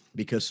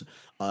 because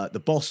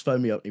the boss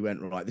phoned me up. And he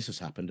went, right, this has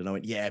happened, and I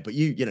went, yeah, but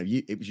you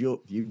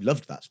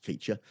loved that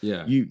feature.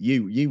 Yeah,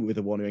 you were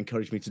the one who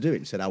encouraged me to do it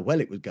and said how well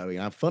it was going,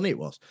 how funny it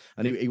was.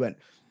 And he went,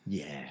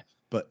 yeah.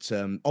 But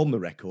on the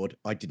record,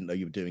 I didn't know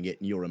you were doing it,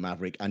 and you're a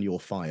maverick, and you're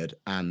fired.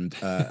 And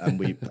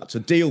that's a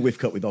deal we've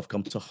cut with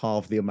Ofcom to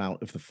halve the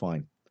amount of the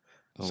fine.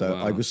 Oh, so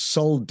wow. I was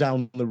sold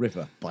down the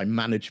river by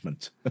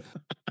management.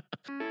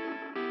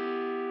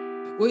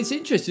 Well, it's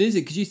interesting, isn't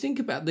it? Because you think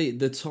about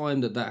the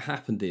time that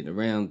happened in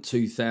around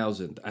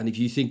 2000, and if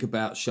you think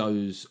about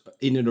shows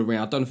in and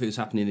around, I don't know if it was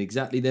happening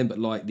exactly then, but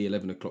like the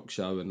 11 o'clock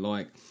show and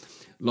like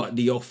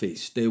The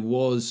Office, there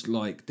was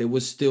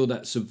still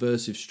that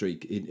subversive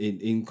streak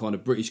in kind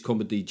of British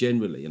comedy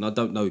generally, and I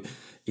don't know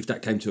if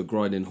that came to a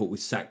grinding halt with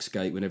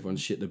Saxgate when everyone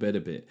shit the bed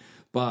a bit,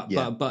 but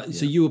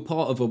so you were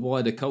part of a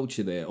wider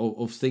culture there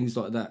of things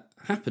like that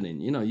happening.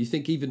 You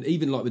think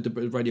even like with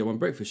the Radio 1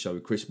 Breakfast show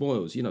with Chris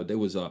Moyles,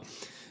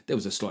 there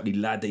was a slightly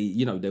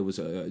laddie, there was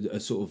a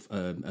sort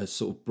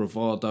of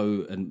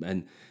bravado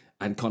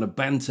and kind of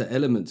banter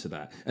element to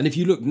that. And if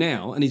you look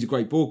now, and he's a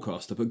great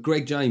broadcaster, but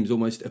Greg James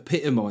almost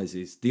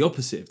epitomises the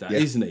opposite of that,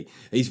 isn't he?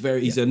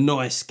 He's a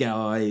nice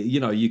guy,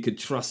 you could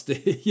trust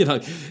it,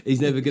 he's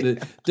never going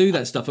to do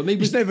that stuff. I mean,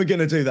 he's never going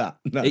to do that.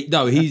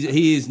 No,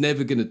 he is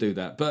never going to do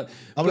that. But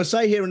I'm going to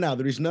say here and now,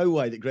 there is no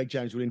way that Greg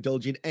James will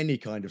indulge in any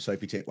kind of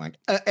soapy tit wank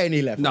at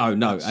any level.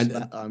 No.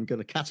 I'm going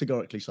to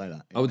categorically say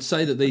that. I would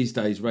say that these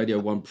days, Radio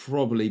 1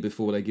 probably,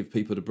 before they give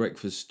people the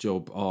breakfast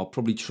job, are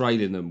probably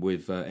trailing them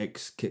with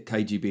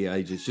ex-KGB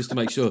agents just to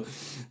make sure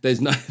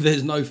there's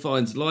no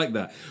fines like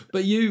that.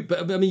 But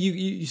I mean,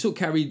 you sort of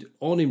carried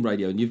on in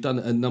radio, and you've done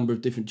a number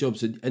of different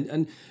jobs,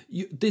 and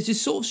there's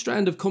this sort of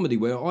strand of comedy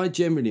where I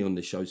generally on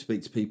this show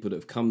speak to people that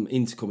have come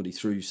into comedy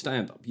through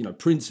stand-up,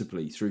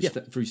 principally through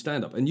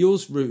stand-up, and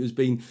yours route has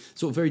been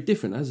sort of very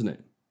different, hasn't it?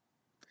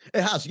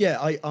 It has, yeah.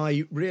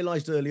 I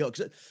realised early on,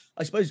 because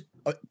I suppose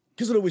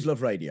because I'd always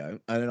loved radio,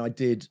 and then I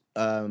did.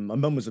 My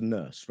mum was a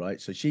nurse, right?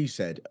 So she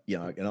said,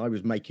 and I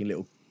was making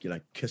little,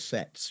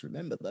 cassettes.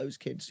 Remember those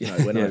kids?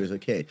 When I was a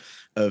kid,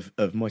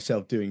 of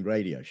myself doing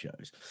radio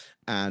shows,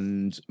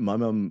 and my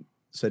mum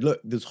said, "Look,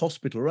 there's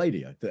hospital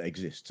radio that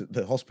exists at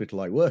the hospital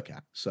I work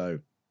at."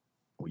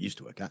 Or used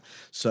to work at.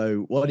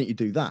 So why don't you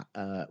do that?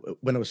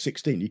 When I was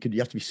 16, you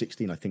have to be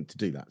 16, I think, to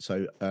do that.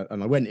 So,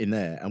 and I went in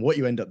there, and what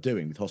you end up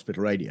doing with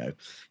hospital radio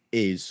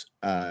is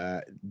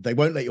they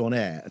won't let you on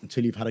air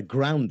until you've had a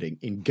grounding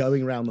in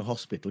going around the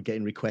hospital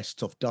getting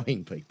requests off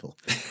dying people.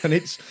 And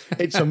it's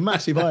a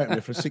massive eye-opener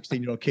for a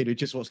 16-year-old kid who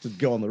just wants to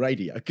go on the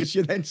radio, because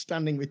you're then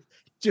standing with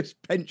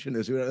just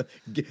pensioners who are,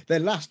 their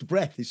last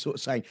breath is sort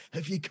of saying,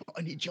 "Have you got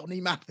any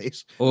Johnny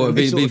Mathis?" Or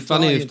it'd be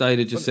funny if they'd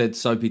have just said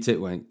soapy tit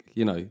wank,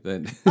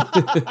 then.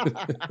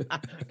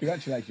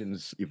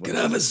 Congratulations. Can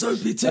I have a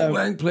soapy tit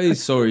wank,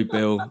 please? Sorry,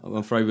 Bill. I'm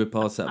afraid we're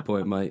past that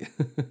point, mate.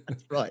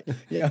 That's right.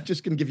 Yeah, I'm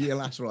just going to give you your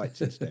last rites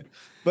instead.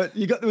 But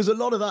there was a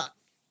lot of that.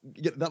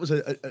 That was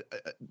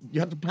you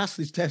had to pass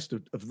this test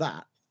of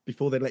that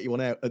before they let you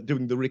on air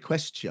doing the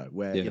request show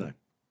where,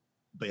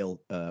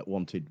 Bill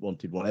wanted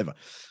whatever.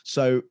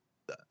 So,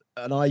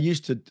 and I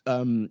used to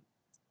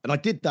I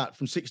did that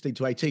from 16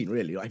 to 18,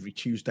 really, like every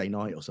Tuesday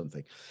night or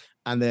something.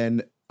 And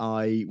then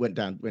I went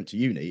to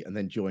uni and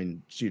then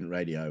joined student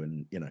radio,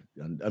 and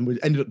we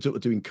ended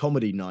up doing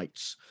comedy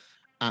nights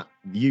at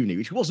uni,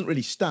 which wasn't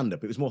really stand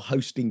up. It was more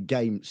hosting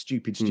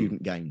stupid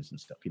student games and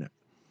stuff,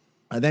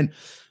 And then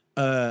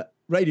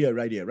radio,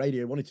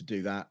 wanted to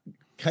do that.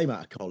 Came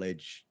out of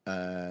college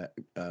and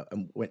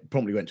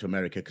promptly went to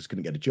America because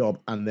couldn't get a job,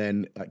 and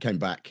then came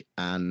back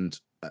and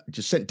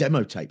just sent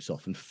demo tapes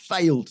off and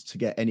failed to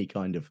get any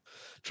kind of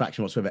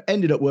traction whatsoever.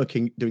 Ended up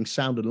doing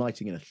sound and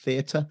lighting in a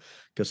theatre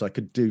because I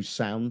could do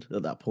sound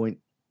at that point.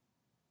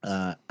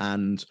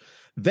 And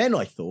then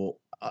I thought,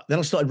 then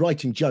I started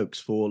writing jokes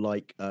for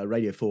like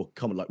Radio 4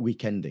 Comment, like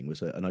Weekending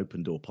was an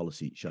open door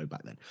policy show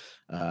back then.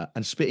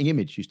 And Spitting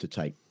Image used to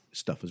take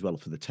stuff as well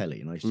for the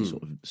telly, and I used to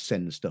sort of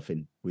send stuff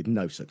in with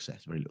no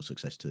success, very little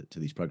success to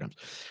these programs.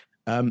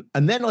 And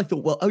then I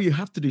thought, well, you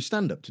have to do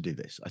stand-up to do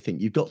this. I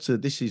think you've got to.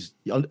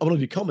 I want to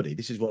do comedy.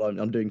 This is what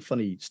I'm doing,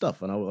 funny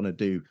stuff, and I want to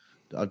do.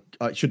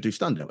 I should do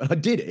stand-up, and I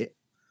did it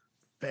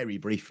very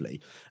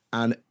briefly,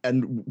 and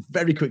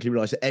very quickly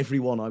realised that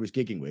everyone I was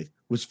gigging with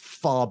was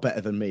far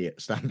better than me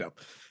at stand-up.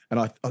 And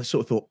I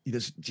sort of thought,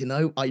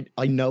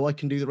 I know I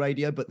can do the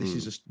radio, but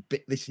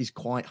this is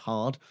quite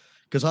hard.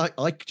 Because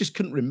I just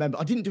couldn't remember.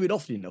 I didn't do it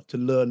often enough to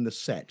learn the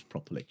set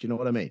properly. Do you know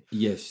what I mean?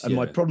 Yes. And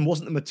my problem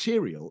wasn't the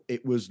material;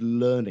 it was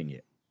learning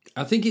it.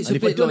 I think it's a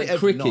bit like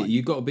cricket.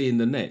 You've got to be in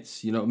the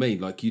nets. You know what I mean?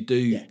 Like you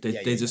do.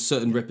 There's a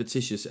certain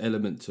repetitious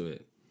element to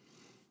it.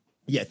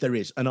 Yeah, there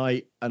is, and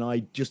I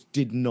just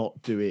did not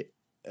do it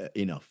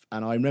enough.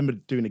 And I remember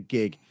doing a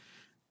gig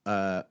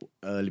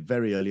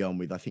very early on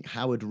with, I think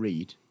Howard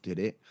Reed did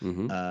it,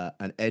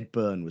 and Ed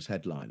Byrne was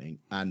headlining,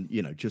 and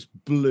just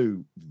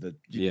blew the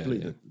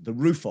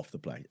roof off the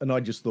place. And I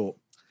just thought,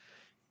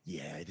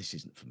 this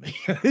isn't for me.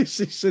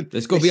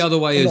 There's got to be other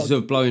ways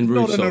of blowing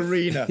roofs off. Not an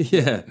arena.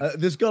 Yeah,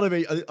 there's got to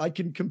be. I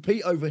can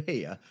compete over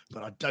here,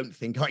 but I don't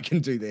think I can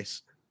do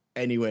this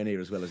anywhere near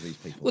as well as these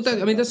people. Well,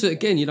 that's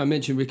again, I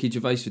mentioned Ricky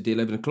Gervais with the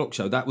 11 o'clock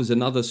show. That was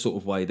another sort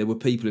of way. There were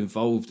people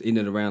involved in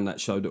and around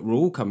that show that were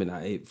all coming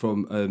at it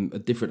from a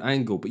different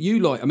angle. But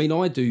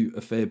I do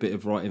a fair bit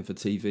of writing for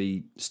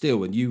TV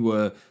still, and you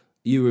were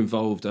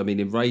involved,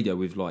 in radio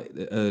with like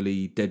the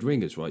early Dead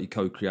Ringers, right? You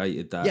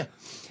co-created that.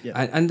 Yeah.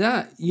 And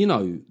that,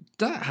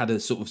 that had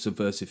a sort of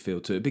subversive feel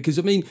to it, because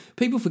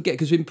people forget,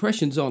 because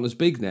impressions aren't as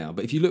big now.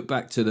 But if you look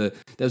back to there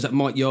was that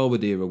Mike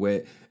Yarwood era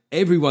where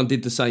everyone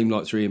did the same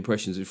like three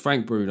impressions of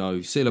Frank Bruno,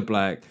 Cilla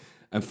Black,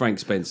 and Frank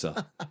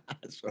Spencer.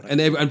 That's right.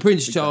 And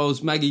Prince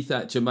Charles, Maggie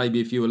Thatcher,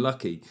 maybe if you were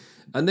lucky.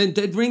 And then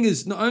Dead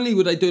Ringers, not only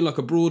were they doing like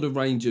a broader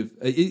range of...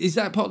 Is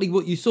that partly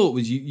what you thought,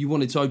 was you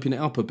wanted to open it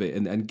up a bit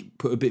and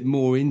put a bit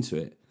more into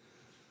it?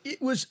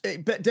 It was...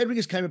 But Dead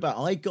Ringers came about,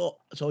 I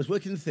was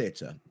working in the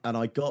theatre, and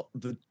I got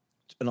the...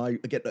 And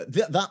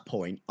at that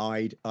point,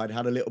 I'd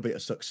had a little bit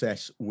of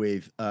success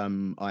with...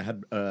 I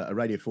had a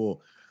Radio 4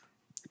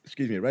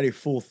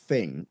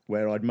 thing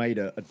where I'd made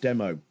a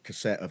demo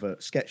cassette of a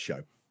sketch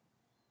show,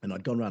 and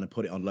I'd gone around and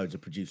put it on loads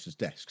of producers'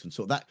 desks, and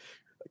so that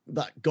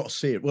got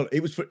serious. Well,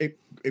 it was for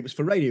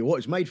Radio 1. It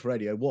was made for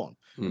Radio 1,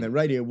 and then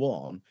Radio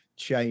 1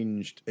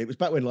 changed. It was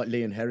back when like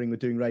Lee and Herring were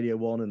doing Radio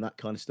 1 and that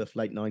kind of stuff,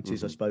 late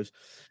 90s, I suppose.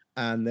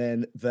 And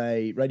then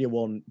Radio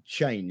 1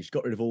 changed,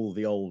 got rid of all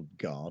the old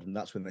guard, and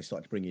that's when they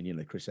started to bring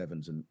in, Chris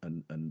Evans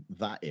and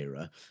that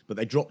era. But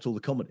they dropped all the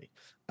comedy,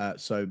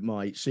 so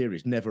my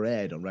series never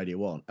aired on Radio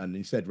 1, and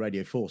instead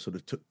Radio 4 sort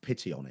of took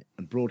pity on it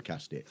and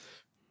broadcast it.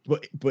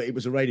 But it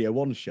was a Radio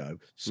 1 show,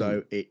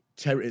 so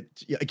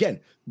again,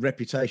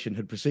 reputation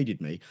had preceded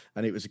me,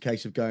 and it was a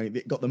case of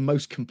it got the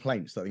most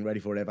complaints that I think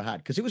Radio 4 had ever had,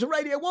 because it was a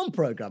Radio 1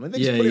 program, and they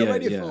just put it on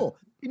Radio 4.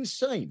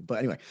 Insane. But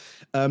anyway,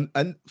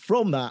 and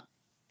from that,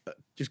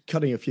 just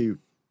cutting a few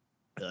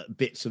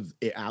bits of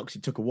it out, because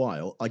it took a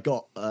while, I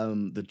got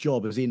the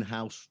job as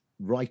in-house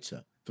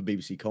writer for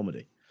BBC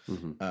Comedy,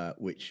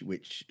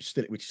 which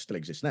still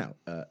exists now.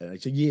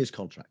 It's a year's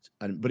contract,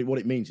 but what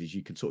it means is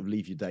you can sort of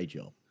leave your day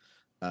job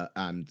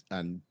and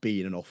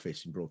be in an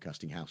office in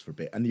Broadcasting House for a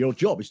bit, and your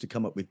job is to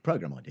come up with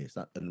program ideas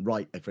and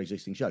write for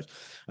existing shows.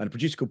 And a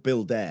producer called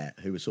Bill Dare,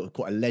 who was sort of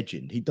quite a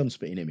legend, he'd done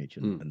Spitting Image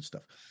and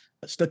stuff,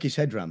 stuck his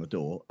head around the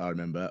door, I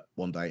remember,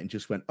 one day, and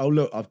just went, "Oh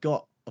look, I've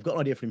got an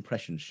idea for an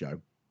impressions show,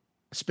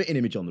 Spitting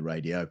Image on the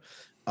radio.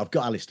 I've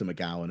got Alistair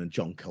McGowan and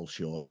John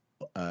Coleshaw.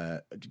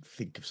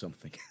 Think of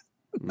something."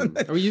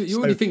 You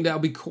already think that'll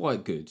be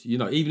quite good,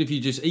 even if you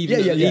just at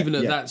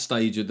that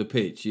stage of the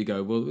pitch, you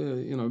go,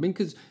 well,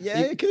 because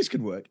this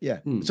could work,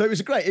 So it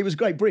was a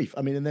great brief.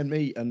 And then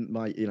me and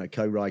my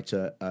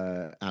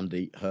co-writer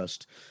Andy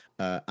Hurst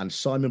and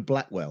Simon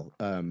Blackwell,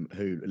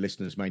 who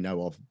listeners may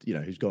know of,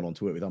 who's gone on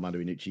to work with Armando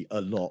Iannucci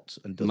a lot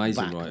and does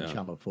amazing, back and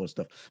Channel 4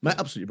 stuff.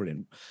 Absolutely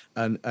brilliant.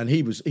 And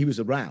he was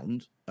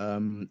around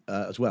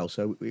as well.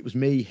 So it was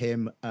me,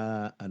 him,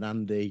 and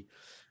Andy,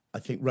 I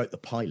think, wrote the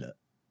pilot.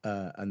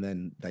 And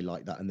then they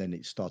liked that, and then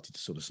it started to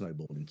sort of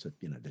snowball into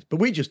this. But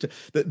we just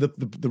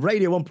the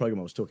Radio 1 program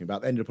I was talking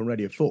about ended up on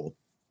Radio 4,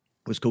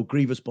 was called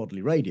Grievous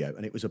Bodily Radio,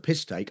 and it was a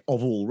piss take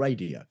of all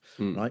radio,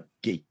 Hmm. right?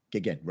 Geek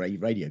again,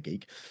 radio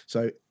geek.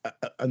 So,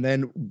 and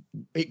then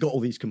it got all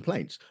these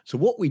complaints. So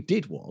what we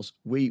did was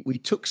we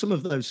took some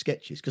of those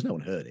sketches because no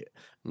one heard it,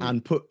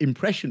 and put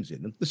impressions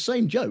in them, the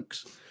same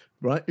jokes,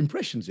 right?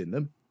 Impressions in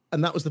them.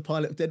 And that was the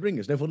pilot of Dead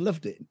Ringers. And everyone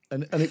loved it.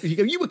 And you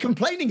go, you were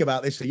complaining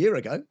about this a year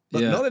ago,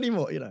 but not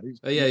anymore. You know.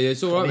 Yeah,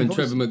 it's all right when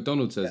Trevor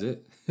McDonald says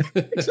it.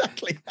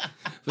 Exactly.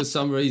 For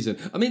some reason.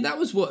 I mean, that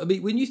was what I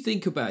mean. When you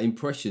think about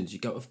impressions, you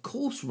go, of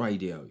course,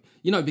 radio.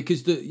 You know,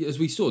 because as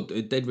we saw,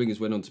 Dead Ringers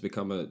went on to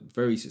become a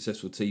very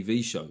successful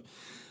TV show.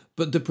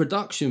 But the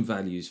production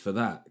values for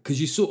that, because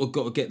you sort of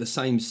got to get the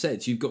same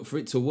sets. You've got for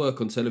it to work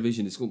on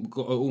television. It's got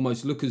to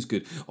almost look as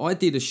good. I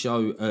did a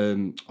show.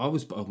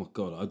 Oh my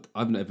god,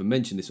 I've never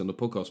mentioned this on the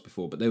podcast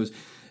before. But there was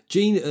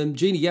Gina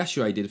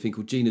Yashere did a thing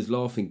called Gina's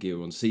Laughing Gear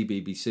on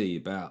CBBC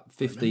about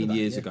 15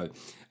 years ago,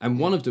 and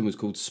one of them was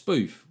called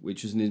Spoof,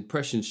 which was an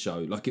impression show.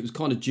 Like it was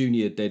kind of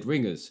junior Dead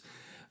Ringers,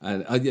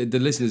 and the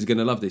listeners are going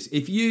to love this.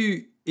 If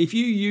you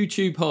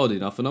YouTube hard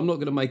enough, and I'm not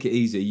going to make it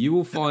easy, you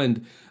will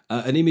find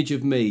an image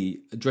of me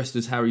dressed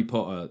as Harry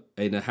Potter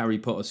in a Harry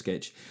Potter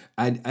sketch.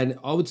 And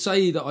I would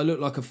say that I look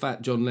like a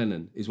fat John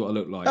Lennon is what I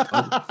look like.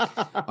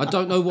 I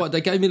don't know why.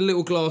 They gave me the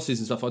little glasses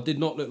and stuff. I did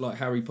not look like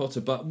Harry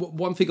Potter. But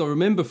one thing I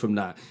remember from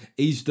that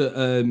is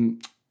that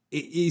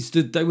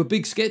they were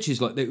big sketches.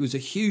 Like it was a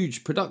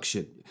huge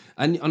production.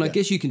 And I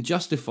guess you can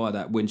justify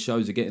that when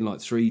shows are getting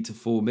like 3 to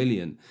 4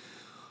 million.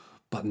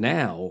 But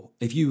now,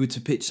 if you were to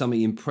pitch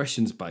something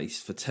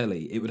impressions-based for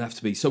telly, it would have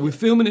to be, so we're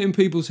filming it in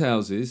people's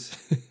houses.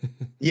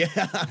 Yeah.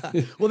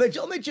 Well,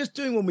 they're just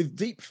doing one with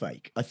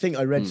deepfake. I think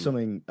I read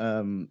something,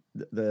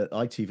 the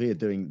ITV are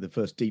doing the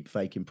first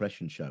deepfake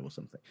impression show or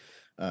something,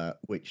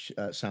 which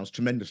sounds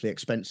tremendously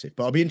expensive.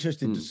 But I'll be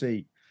interested to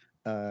see,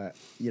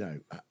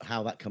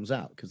 how that comes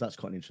out, because that's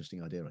quite an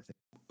interesting idea, I think.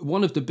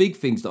 One of the big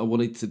things that I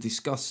wanted to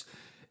discuss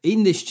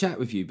in this chat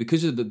with you,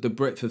 because of the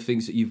breadth of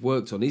things that you've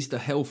worked on, is the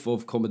health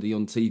of comedy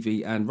on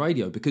TV and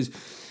radio. Because it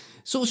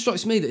sort of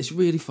strikes me that it's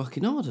really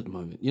fucking hard at the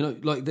moment. You know,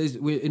 like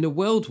we're in a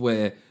world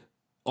where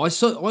I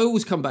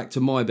always come back to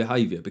my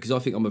behaviour, because I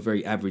think I'm a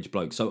very average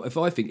bloke. So if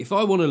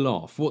I want to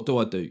laugh, what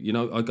do? You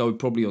know, I go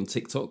probably on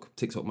TikTok.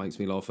 TikTok makes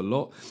me laugh a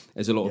lot.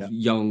 There's a lot of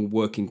young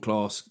working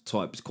class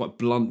types, quite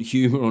blunt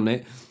humour on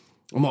it.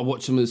 I might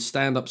watch some of the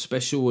stand-up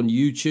special on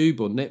YouTube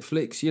or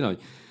Netflix, you know.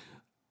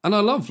 And I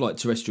love like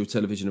terrestrial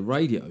television and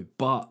radio,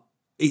 but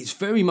it's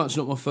very much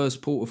not my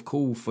first port of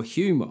call for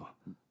humour.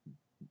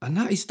 And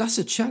that's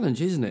a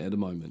challenge, isn't it, at the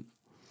moment?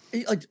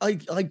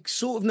 I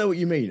sort of know what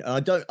you mean.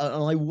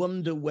 I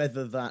wonder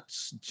whether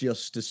that's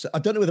just I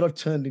don't know whether I've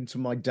turned into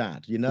my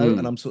dad, you know,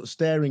 and I'm sort of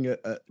staring at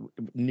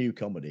new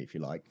comedy, if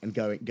you like, and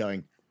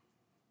going,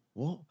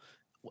 what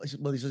is it?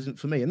 Well, this isn't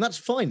for me. And that's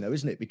fine though,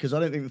 isn't it? Because I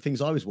don't think the things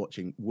I was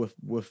watching were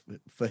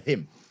for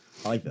him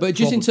either. But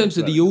just in terms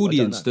of the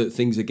audience that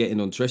things are getting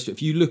on terrestrial,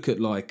 if you look at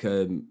like,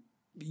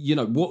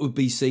 what would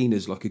be seen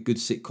as like a good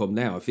sitcom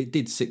now, if it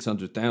did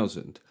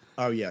 600,000.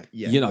 Oh yeah.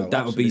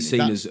 That would be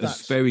seen as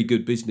very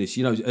good business.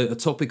 You know, a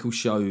topical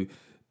show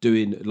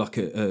doing like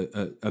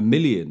a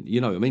million. You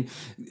know, I mean,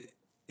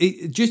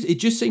 it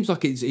just seems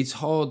like it's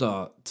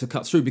harder to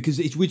cut through, because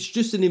it's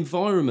just an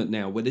environment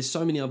now where there's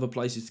so many other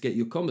places to get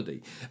your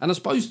comedy. And I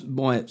suppose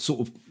my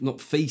sort of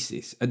not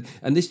thesis, and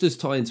this does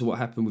tie into what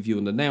happened with you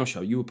on the Now Show.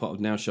 You were part of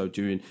Now Show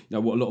during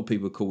what a lot of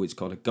people call its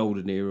kind of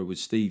golden era with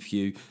Steve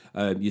Hugh,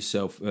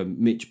 yourself,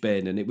 Mitch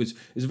Ben, and it was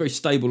a very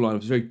stable lineup, it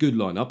was a very good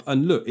lineup.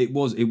 And look, it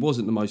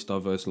wasn't the most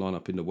diverse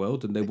lineup in the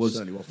world, and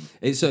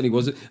it certainly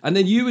wasn't. And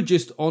then you were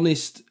just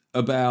honest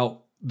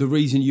about the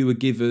reason you were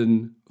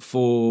given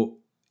for,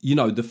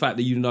 the fact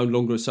that you're no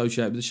longer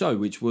associated with the show,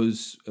 which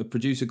was a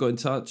producer got in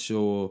touch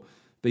or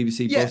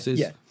BBC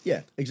bosses.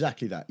 Yeah,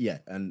 exactly that. Yeah,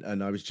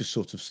 and I was just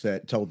sort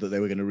of told that they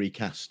were going to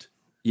recast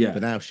the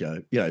Now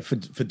Show,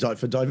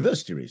 for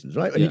diversity reasons,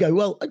 right? And you go,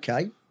 well,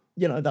 okay,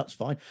 that's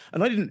fine.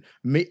 And I didn't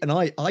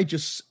I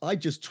just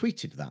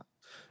tweeted that,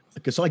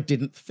 because I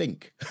didn't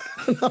think,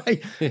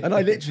 and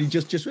I literally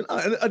just went.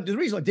 And the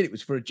reason I did it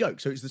was for a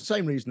joke. So it's the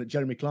same reason that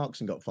Jeremy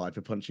Clarkson got fired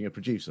for punching a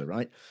producer,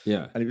 right?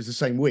 Yeah. And it was the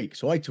same week.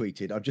 So I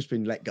tweeted, "I've just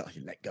been let go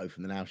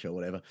from the Now Show, or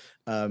whatever,"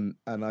 and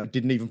I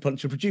didn't even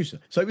punch a producer.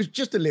 So it was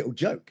just a little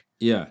joke.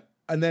 Yeah.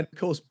 And then, of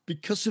course,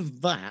 because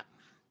of that,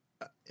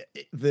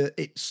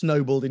 it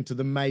snowballed into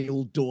the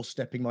mail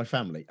doorstepping my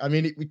family. I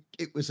mean,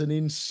 it was an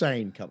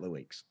insane couple of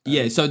weeks.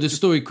 So the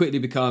story quickly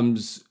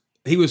becomes,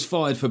 he was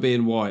fired for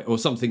being white or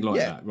something like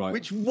that, right?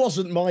 Which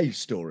wasn't my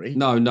story.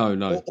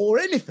 No. Or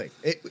anything.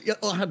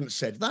 I hadn't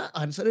said that.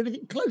 I hadn't said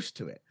anything close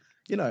to it.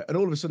 And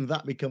all of a sudden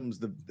that becomes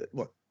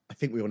I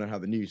think we all know how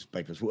the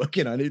newspapers work,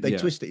 they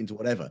twist it into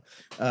whatever.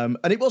 And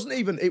it was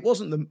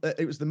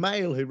the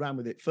Mail who ran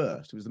with it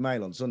first. It was the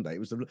Mail on Sunday. It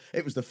was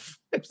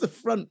the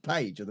front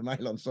page of the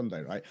Mail on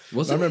Sunday, right?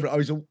 I remember I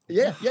was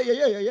yeah.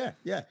 BBC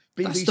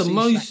That's the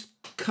most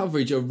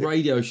coverage a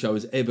radio show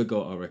has ever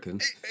got, I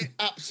reckon. It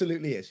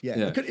absolutely is. Yeah.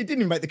 It didn't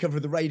even make the cover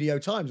of the Radio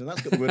Times, and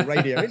that's got the word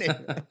radio in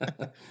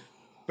it.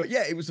 But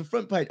yeah, it was the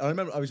front page. I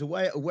remember I was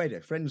away at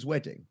a friend's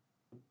wedding.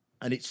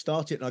 And it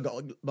started, and I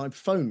got my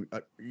phone,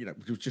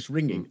 it was just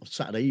ringing on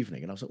Saturday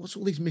evening. And I was like, what's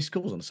all these missed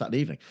calls on a Saturday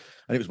evening?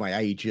 And it was my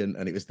agent,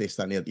 and it was this,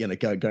 that, and the other,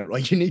 going,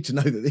 right, you need to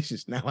know that this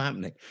is now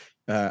happening.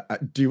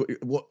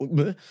 What?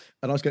 And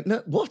I was going,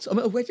 no, what? I'm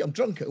at a wedding. I'm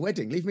drunk at a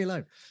wedding. Leave me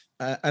alone.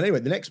 And anyway,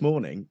 the next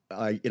morning,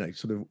 I,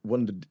 sort of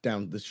wandered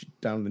down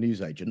the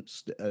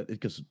newsagents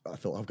because I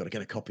thought I've got to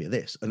get a copy of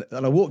this. And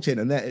I walked in,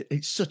 and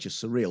it's such a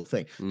surreal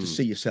thing to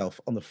see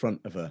yourself on the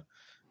front of a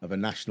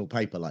national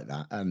paper like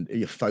that, and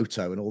your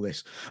photo and all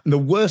this. And the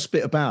worst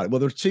bit about it, well,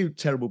 there were two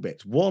terrible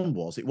bits. One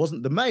was it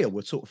wasn't the Mail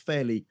were sort of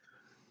fairly,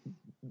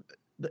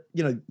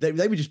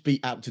 they would just be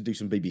out to do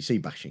some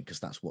BBC bashing because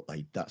that's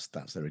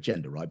their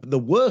agenda, right? But the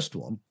worst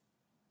one,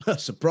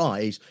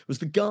 surprise, was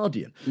the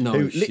Guardian,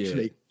 who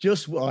literally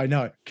I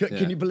know,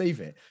 can you believe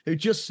it? Who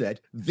just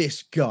said,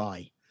 this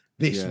guy,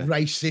 this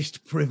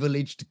racist,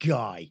 privileged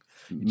guy,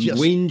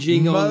 just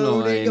whinging moaning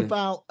online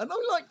about, and I'm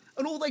like,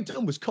 and all they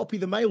done was copy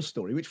the Mail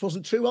story, which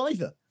wasn't true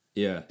either.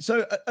 Yeah.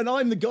 So, and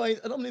I'm the guy,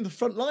 and I'm in the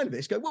front line of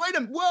this. Go, wait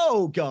a minute,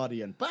 whoa,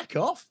 Guardian, back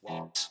off.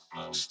 What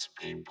most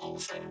people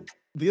think.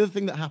 The other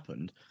thing that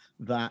happened,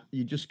 that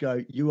you just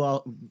go,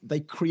 they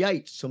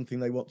create something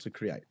they want to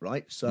create,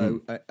 right?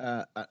 So,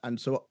 and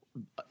so,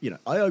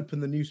 I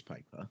opened the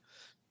newspaper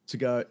to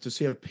go to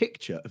see a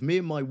picture of me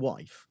and my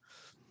wife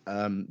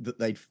that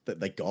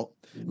they got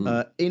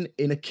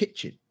in a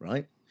kitchen,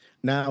 right?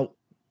 Now,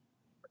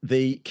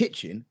 the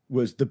kitchen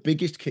was the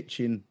biggest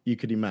kitchen you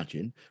could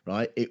imagine,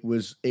 right? It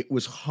was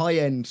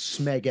high-end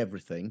Smeg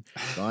everything,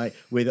 right?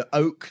 With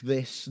oak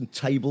this and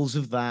tables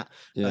of that,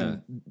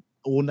 and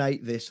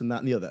ornate this and that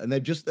and the other. And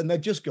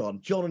they've just gone,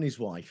 John and his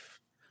wife,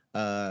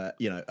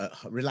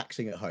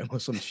 relaxing at home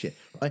or some shit,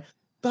 right?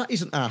 That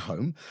isn't our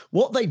home.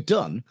 What they'd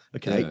done,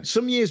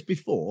 some years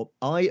before,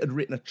 I had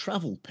written a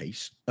travel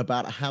piece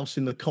about a house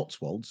in the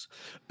Cotswolds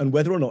and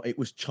whether or not it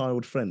was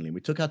child friendly. We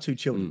took our two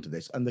children to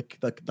this, and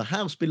the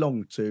house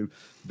belonged to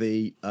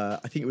I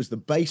think it was the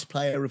bass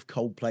player of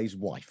Coldplay's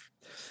wife,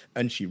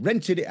 and she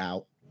rented it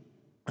out.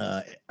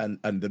 And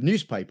the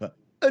newspaper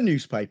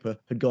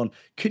had gone,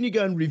 can you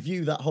go and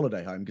review that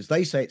holiday home? Because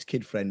they say it's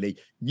kid friendly.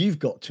 You've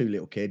got two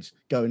little kids.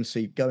 Go and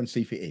see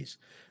if it is.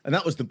 And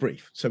that was the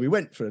brief. So we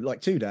went for like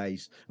 2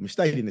 days, and we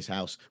stayed in this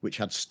house, which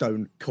had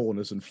stone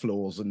corners and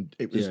floors, and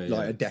it was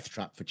a death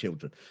trap for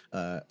children.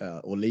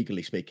 Or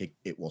legally speaking,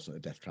 it wasn't a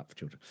death trap for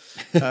children.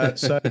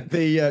 So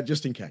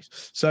just in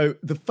case. So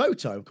the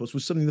photo, of course,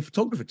 was something the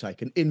photographer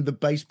taken in the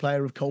bass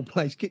player of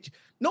Coldplay's kitchen.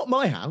 Not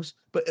my house,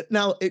 but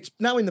it's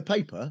now in the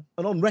paper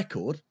and on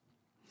record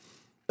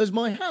as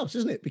my house,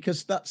 isn't it?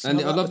 Because that's, and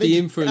I love the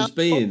inference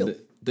being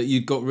that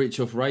you got rich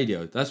off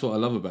radio. That's what I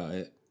love about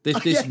it.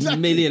 This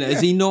millionaire,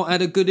 has he not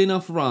had a good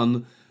enough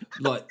run,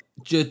 like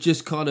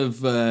just kind of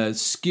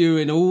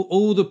skewing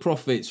all the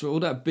profits for all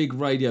that big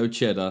radio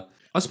cheddar?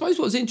 I suppose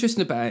what's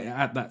interesting about it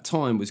at that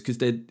time was because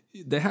they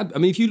had, I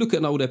mean, if you look at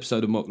an old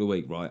episode of Mock the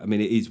Week, right? I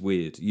mean, it is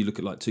weird. You look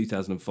at like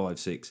 2005,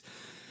 6.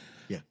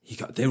 Yeah,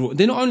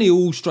 they're not only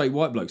all straight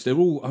white blokes, they're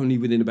all only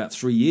within about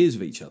 3 years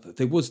of each other.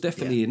 There was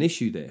definitely an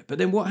issue there. But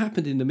then what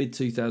happened in the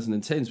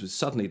mid-2010s was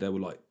suddenly they were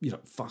like,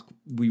 fuck,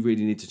 we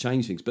really need to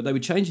change things. But they were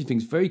changing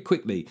things very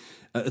quickly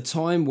at a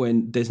time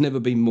when there's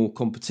never been more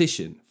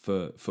competition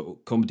for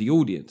comedy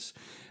audience.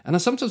 And I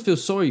sometimes feel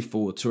sorry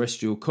for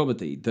terrestrial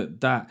comedy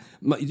that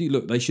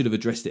look, they should have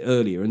addressed it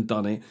earlier and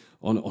done it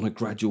on a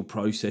gradual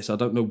process. I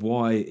don't know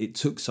why it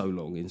took so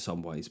long in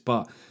some ways,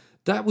 but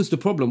that was the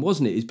problem,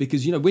 wasn't it? Is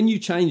because, when you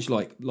change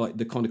like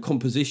the kind of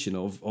composition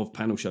of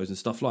panel shows and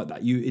stuff like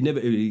that, you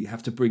inevitably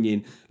have to bring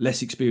in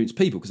less experienced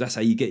people because that's how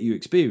you get your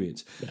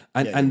experience.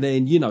 And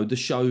then, the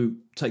show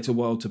takes a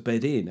while to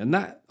bed in. And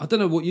that, I don't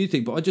know what you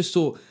think, but I just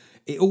thought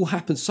it all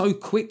happened so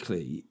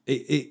quickly.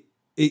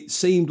 It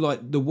seemed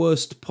like the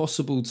worst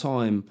possible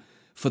time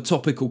for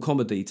topical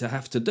comedy to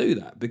have to do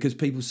that because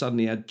people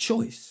suddenly had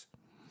choice.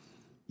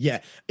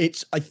 Yeah,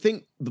 I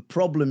think the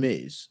problem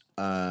is,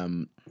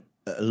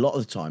 a lot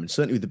of the time, and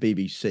certainly with the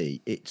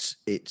BBC,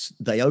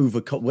 they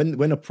overcome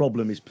when a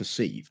problem is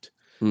perceived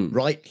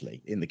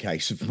rightly. In the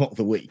case of Mock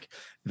the Week,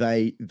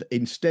 they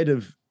instead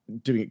of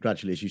doing it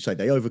gradually, as you say,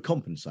 they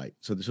overcompensate.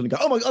 So they suddenly go,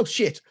 oh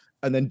shit,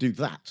 and then do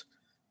that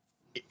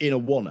in a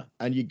wanna.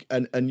 And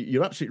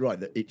you're absolutely right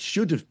that it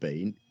should have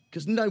been,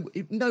 because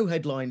no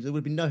headlines, there would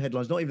have been no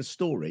headlines, not even a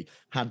story,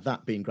 had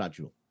that been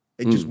gradual.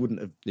 It just wouldn't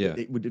have. Yeah,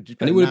 it would have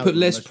just, and it would have put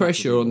less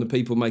pressure on the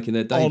people making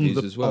their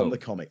debuts as well. On the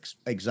comics,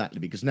 exactly,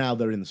 because now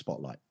they're in the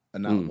spotlight,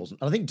 and now it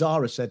wasn't. And I think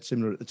Dara said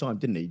similar at the time,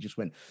 didn't he? He just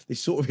went,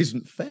 "This sort of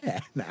isn't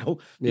fair now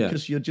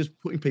because you're just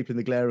putting people in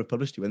the glare of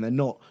publicity when they're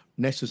not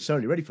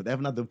necessarily ready for it. They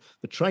haven't had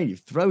the training. You're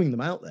throwing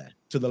them out there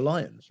to the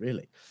lions,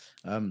 really."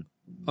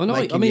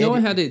 I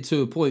had it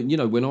to a point,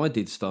 when I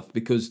did stuff,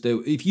 because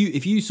if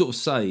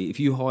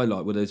you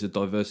highlight where there's a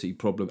diversity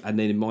problem, and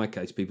then in my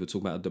case, people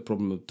talk about the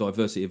problem of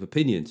diversity of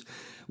opinions.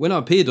 When I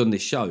appeared on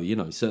this show,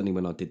 certainly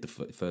when I did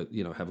Have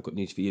I Got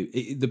News for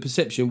You, the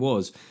perception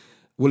was,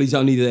 well, he's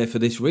only there for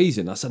this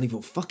reason. I suddenly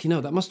thought, fucking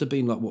hell, that must have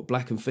been like what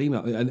black and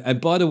female.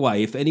 And by the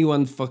way, if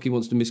anyone fucking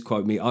wants to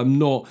misquote me, I'm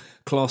not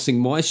classing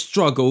my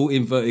struggle,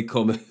 inverted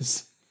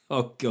commas.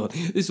 Oh God,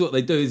 this is what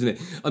they do, isn't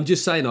it? I'm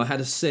just saying, I had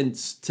a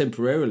sense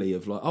temporarily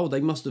of like, oh, they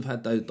must have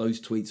had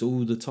those tweets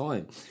all the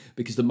time,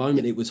 because the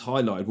moment it was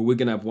highlighted, well, we're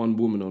going to have one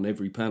woman on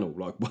every panel,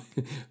 like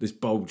this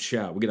bold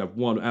shout. We're going to have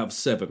one out of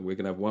 7. We're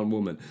going to have one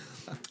woman,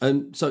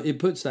 and so it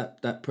puts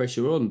that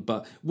pressure on.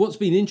 But what's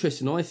been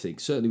interesting, I think,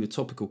 certainly with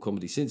topical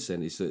comedy since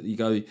then, is that you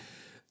go.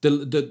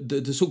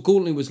 The sort of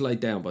gauntlet was laid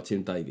down by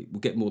Tim Daly.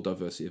 We'll get more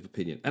diversity of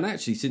opinion, and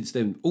actually, since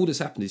then, all that's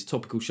happened is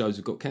topical shows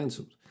have got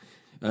cancelled.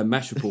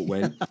 MASH report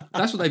went.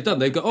 That's what they've done.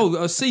 They've got,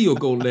 I see your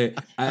gauntlet,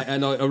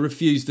 and I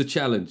refuse the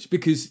challenge,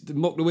 because the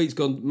Mock the Week's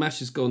gone, MASH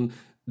has gone,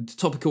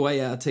 topical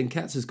 8 out of 10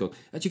 cats has gone.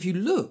 Actually, if you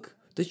look,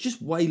 there's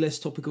just way less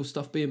topical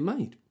stuff being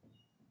made.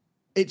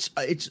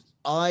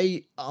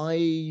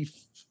 I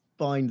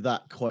find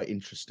that quite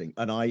interesting,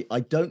 and I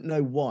don't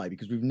know why,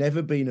 because we've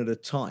never been at a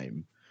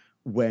time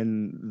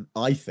when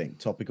I think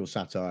topical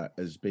satire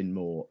has been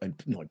more, and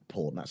not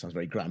important, that sounds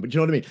very grand, but you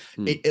know what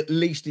I mean? At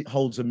least it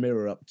holds a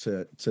mirror up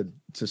to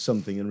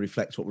something and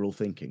reflects what we're all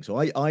thinking. So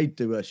I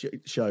do a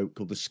show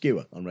called The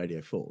Skewer on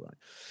Radio 4, right?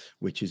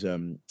 Which is,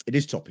 it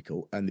is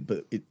topical,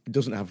 but it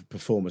doesn't have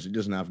performers, it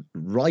doesn't have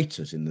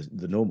writers in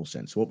the normal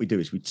sense. So what we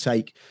do is we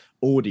take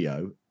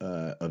audio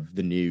of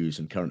the news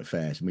and current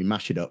affairs, and we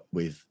mash it up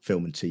with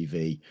film and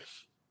TV,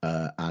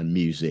 and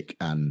music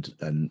and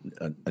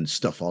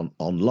stuff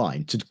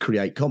online to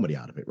create comedy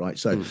out of it, right?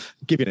 So,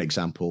 give you an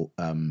example.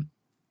 And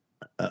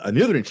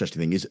the other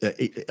interesting thing is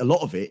a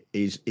lot of it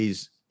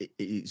is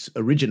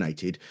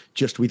originated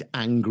just with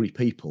angry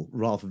people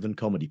rather than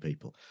comedy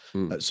people.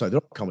 So there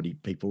are comedy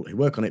people who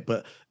work on it,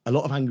 but a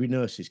lot of angry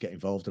nurses get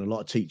involved, and a lot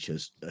of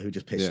teachers who are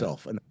just pissed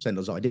off and send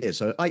us ideas.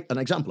 So an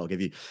example I'll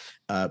give you,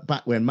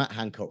 back when Matt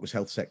Hancock was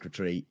health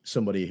secretary,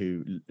 somebody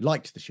who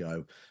liked the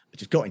show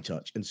just got in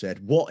touch and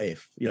said, what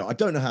if, I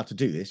don't know how to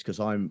do this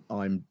because I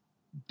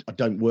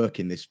don't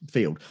work in this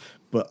field,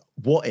 but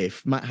what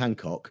if Matt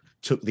Hancock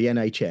took the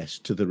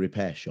NHS to the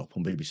repair shop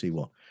on BBC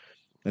One?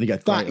 And you go,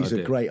 that is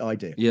a great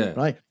idea. Yeah.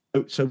 Right.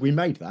 So we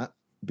made that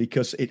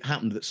because it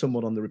happened that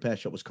someone on the repair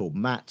shop was called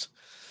Matt.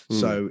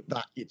 So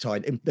that it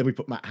tied in. Then we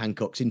put Matt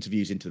Hancock's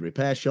interviews into the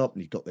repair shop,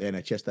 and you've got the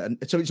NHS there. And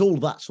so it's all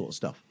that sort of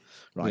stuff.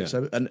 Right. Yeah.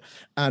 So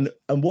and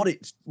what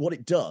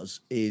it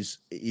does is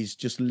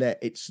just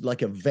it's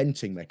like a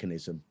venting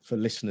mechanism for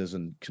listeners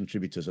and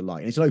contributors alike.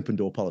 And it's an open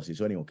door policy,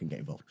 so anyone can get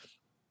involved.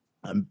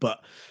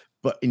 But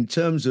in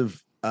terms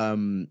of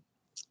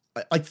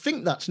I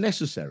think that's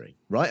necessary,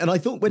 right? And I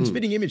thought when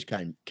Spinning Image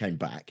came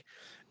back,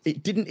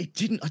 it didn't.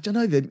 I don't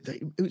know.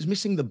 It was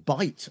missing the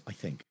bite, I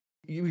think.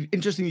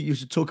 Interesting that you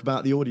should talk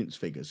about the audience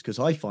figures, because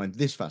I find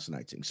this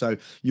fascinating. So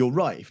you're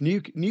right. If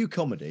new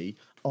comedy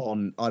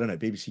on, I don't know,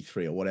 BBC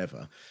Three or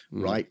whatever,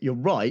 right? You're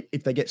right.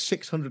 If they get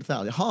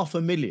 600,000,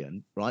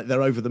 500,000, right?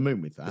 They're over the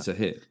moon with that. It's a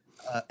hit.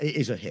 It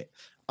is a hit.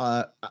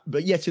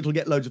 But yet it'll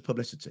get loads of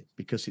publicity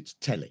because it's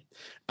telly.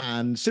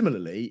 And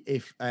similarly,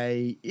 if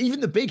even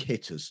the big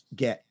hitters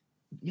get,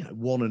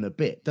 one and a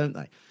bit, don't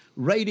they?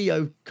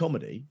 Radio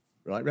comedy,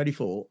 right? Ready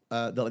for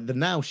the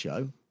Now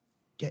Show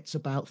gets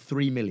about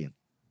 3 million.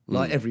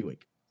 Like every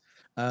week.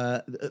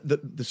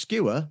 The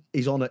Skewer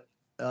is on at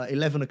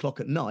 11 o'clock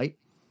at night,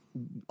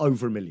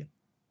 over 1 million.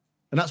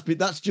 And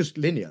that's just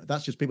linear.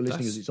 That's just people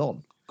listening as it's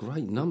on.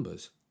 Great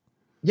numbers.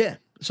 Yeah.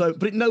 So,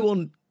 but no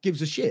one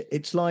gives a shit.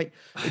 It's like,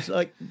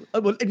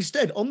 well,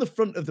 instead on the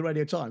front of the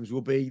Radio Times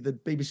will be the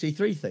BBC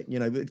Three thing,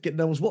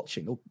 no one's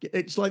watching.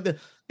 It's like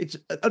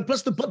and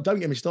plus don't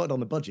get me started on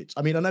the budgets.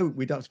 I mean, I know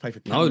we don't have to pay for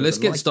cameras. No, let's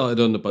get started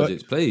on the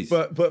budgets, please.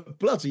 But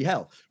bloody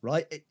hell,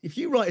 right? If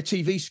you write a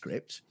TV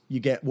script,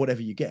 you get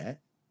whatever you get.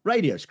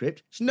 Radio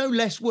script, it's no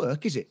less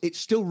work, is it? It's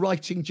still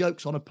writing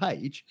jokes on a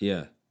page.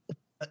 Yeah.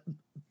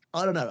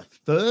 I don't know, a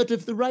third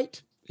of the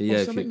rate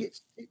or something.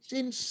 It's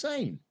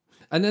insane.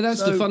 And then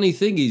the funny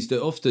thing is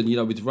that often,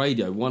 with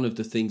radio, one of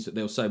the things that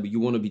they'll say, well,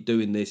 you want to be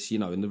doing this,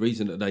 and the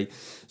reason that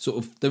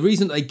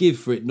they give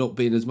for it not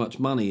being as much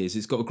money is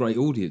it's got a great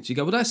audience. You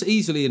go, well, that's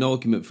easily an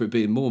argument for it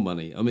being more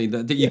money. I mean,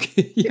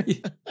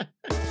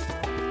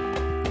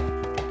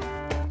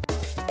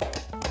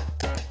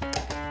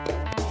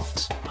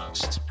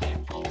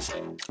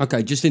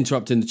 Okay, just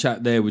interrupting the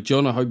chat there with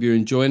John. I hope you're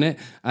enjoying it.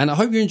 And I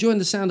hope you're enjoying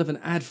the sound of an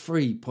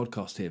ad-free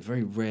podcast here.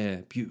 Very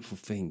rare, beautiful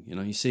thing.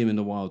 You see them in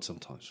the wild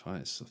sometimes,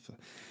 right? It's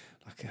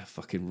like a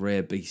fucking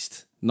rare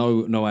beast.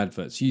 No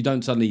adverts. You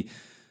don't suddenly,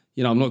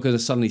 I'm not going to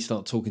suddenly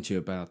start talking to you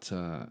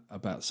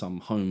about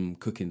some home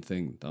cooking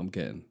thing that I'm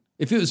getting.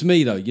 If it was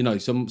me, though,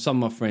 some of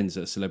my friends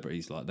that are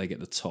celebrities, like they get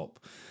the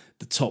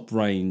top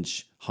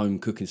range home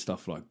cooking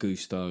stuff like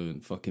Gusto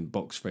and fucking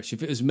Box Fresh.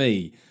 If it was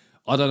me,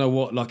 I don't know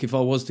what, like if I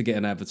was to get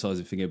an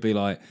advertising thing, it'd be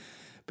like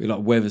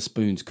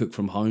Weatherspoons cooked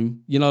from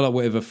home. Like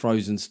whatever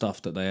frozen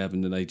stuff that they have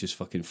and then they just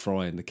fucking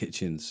fry in the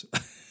kitchens.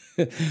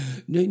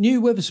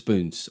 New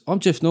Weatherspoons. I'm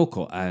Jeff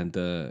Norcott,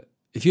 and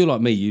if you're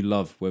like me, you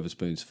love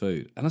Weatherspoons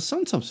food. And I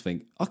sometimes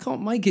think, I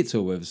can't make it to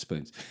a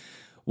Weatherspoons.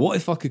 What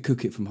if I could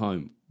cook it from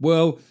home?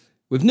 Well,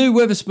 with new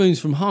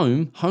Weatherspoons from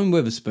home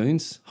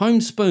Weatherspoons,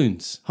 home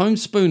spoons, home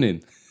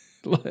spooning,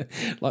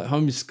 like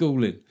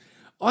homeschooling.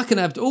 I can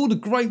have all the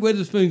great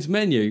Wetherspoons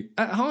menu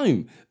at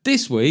home.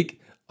 This week,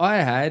 I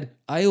had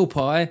ale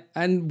pie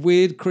and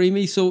weird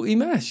creamy salty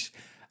mash.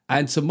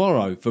 And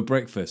tomorrow for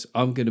breakfast,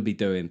 I'm going to be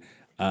doing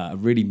a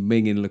really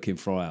minging looking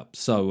fry up.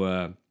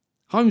 So,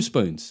 home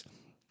spoons.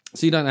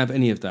 So you don't have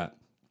any of that.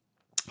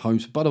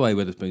 Holmes. By the way,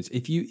 Wetherspoons,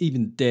 if you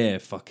even dare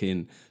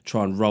fucking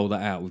try and roll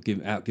that out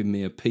giving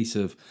me a piece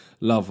of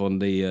love on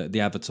the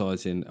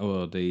advertising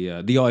or the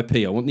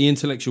IP, I want the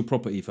intellectual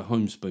property for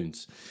Home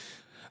Spoons.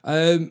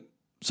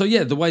 So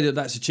yeah, the way that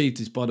that's achieved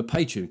is by the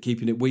Patreon,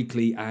 keeping it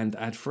weekly and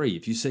ad free.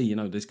 If you see,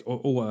 there's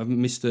I haven't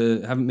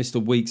missed a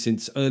week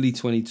since early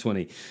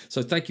 2020.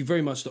 So thank you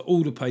very much to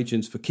all the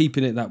patrons for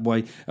keeping it that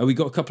way. We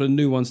got a couple of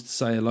new ones to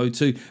say hello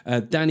to.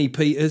 Danny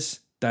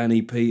Peters,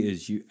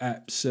 you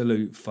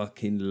absolute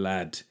fucking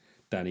lad.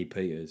 Danny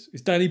Peters.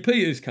 Is Danny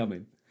Peters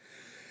coming?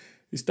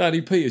 It's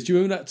Danny Peters. Do you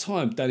remember that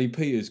time Danny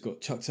Peters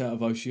got chucked out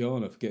of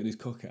Oceania for getting his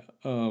cock out?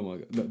 Oh my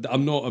God. Look,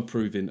 I'm not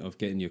approving of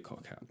getting your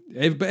cock out.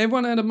 But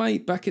everyone had a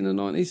mate back in the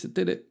 90s that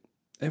did it.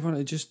 Everyone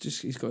had just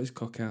he's got his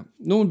cock out.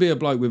 No one be a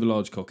bloke with a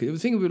large cock. The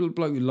thing with a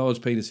bloke with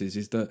large penises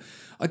is that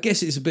I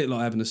guess it's a bit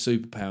like having a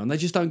superpower and they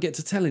just don't get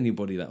to tell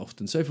anybody that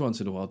often. So every once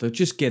in a while, they'll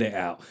just get it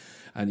out.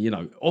 And,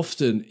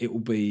 often it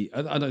will be,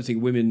 I don't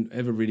think women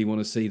ever really want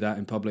to see that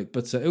in public,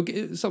 but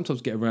it'll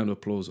sometimes get a round of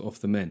applause off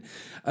the men.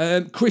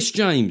 Chris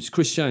James.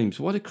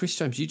 Why did Chris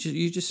James?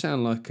 You just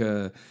sound like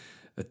a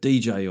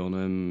DJ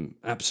on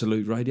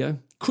Absolute Radio.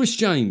 Chris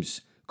James.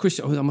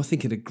 I'm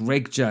thinking of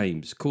Greg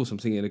James. Of course, I'm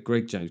thinking of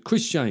Greg James.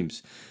 Chris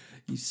James.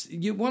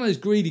 You're one of those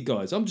greedy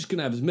guys. I'm just going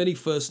to have as many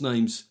first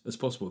names as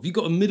possible. Have you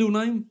got a middle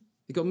name?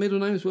 You got a middle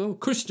name as well?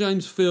 Chris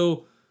James,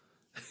 Phil.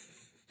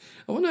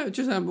 I wonder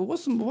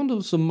what's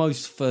some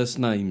most first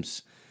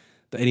names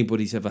that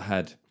anybody's ever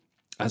had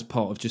as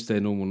part of just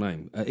their normal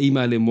name.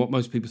 Email in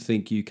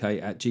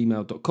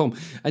whatmostpeoplethinkuk@gmail.com.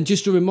 And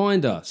just a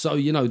reminder, so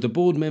the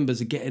board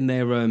members are getting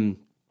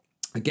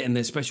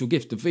their special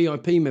gift. The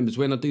VIP members,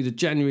 when I do the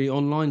January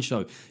online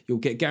show, you'll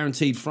get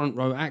guaranteed front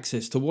row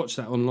access to watch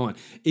that online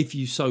if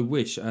you so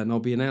wish. And I'll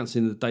be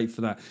announcing the date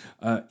for that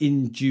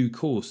in due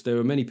course. There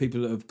are many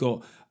people that have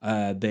got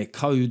their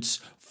codes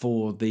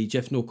for the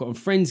Jeff Norcott and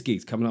Friends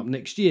gigs coming up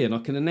next year. And I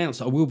can announce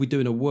that I will be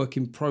doing a work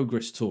in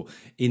progress tour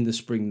in the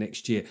spring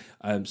next year.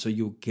 So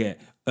you'll get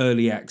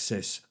early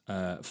access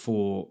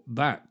for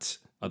that.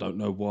 I don't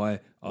know why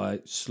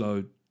I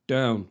slowed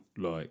down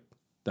like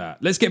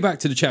that. Let's get back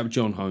to the chat with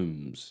John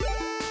Holmes.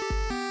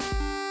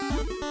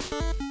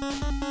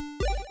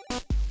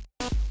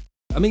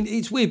 I mean,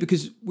 it's weird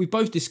because we've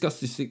both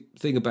discussed this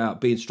thing about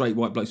being straight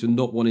white blokes and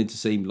not wanting to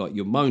seem like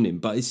you're moaning,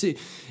 but it's a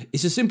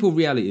simple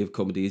reality of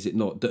comedy, is it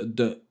not?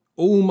 That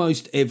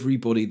almost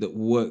everybody that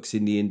works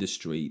in the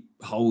industry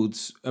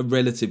holds a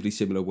relatively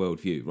similar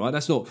worldview, right?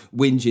 That's not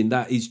whinging.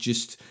 That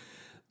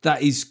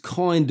is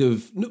kind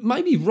of,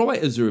 maybe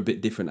writers are a bit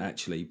different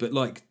actually, but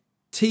like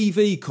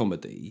TV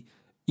comedy,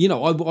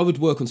 I would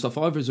work on stuff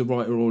either as a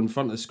writer or in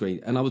front of the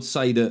screen, and I would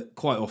say that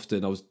quite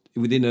often I was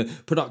within a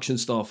production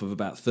staff of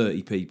about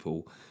 30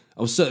 people.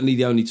 I was certainly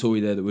the only Tory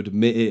there that would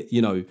admit it,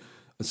 and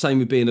same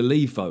with being a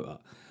Leave voter.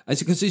 And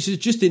so, because it's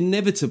just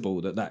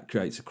inevitable that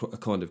creates a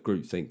kind of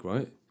groupthink,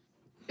 right?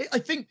 I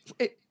think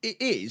it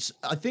is.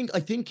 I think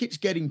it's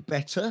getting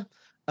better.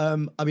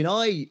 And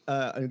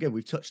again,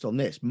 we've touched on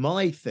this.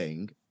 My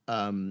thing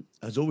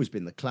has always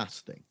been the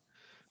class thing,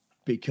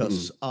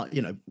 because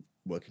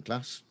working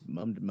class,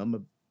 mum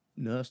a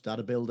nurse, dad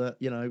a builder,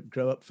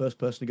 grow up first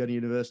person to go to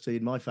university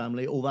in my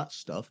family, all that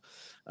stuff.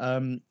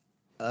 And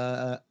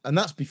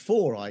that's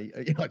before I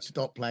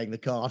stopped playing the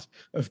card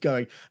of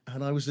going,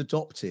 and I was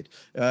adopted,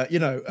 at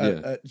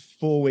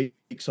 4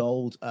 weeks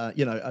old,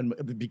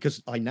 and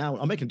because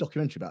I'm making a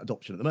documentary about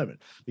adoption at the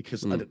moment,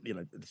 because I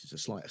don't, this is a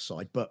slight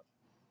aside, but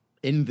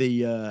in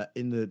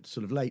the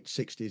sort of late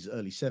 60s,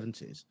 early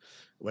 70s,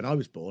 when I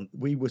was born,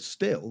 we were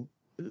still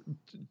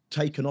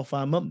taken off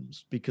our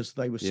mums because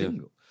they were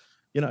single.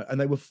 And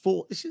they were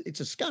it's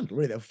a scandal,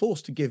 really. They were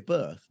forced to give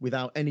birth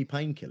without any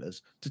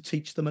painkillers to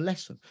teach them a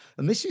lesson.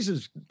 And this is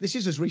as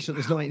recent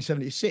as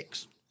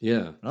 1976.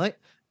 Yeah. Right.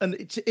 And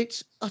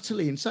it's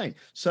utterly insane.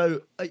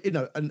 So,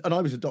 and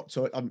I was a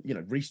doctor. I'm,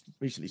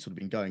 recently sort of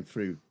been going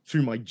through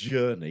my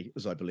journey,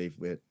 as I believe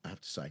I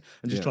have to say,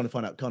 and just trying to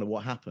find out kind of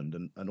what happened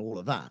and all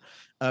of that.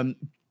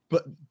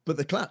 But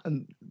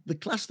the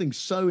class thing's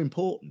so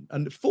important,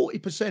 and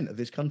 40% of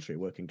this country are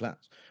working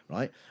class,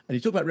 right? And you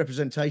talk about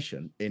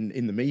representation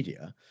in the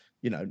media.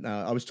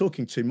 Now I was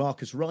talking to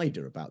Marcus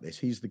Ryder about this.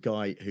 He's the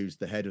guy who's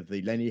the head of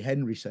the Lenny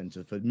Henry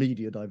Centre for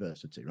Media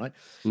Diversity, right?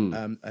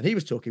 And he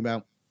was talking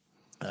about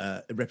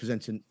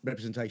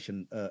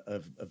representation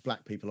of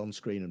black people on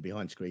screen and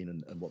behind screen,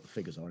 and what the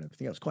figures are and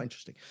everything else. Quite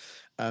interesting,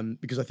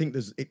 because I think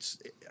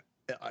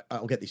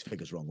I'll get these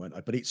figures wrong, won't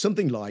I? But it's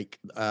something like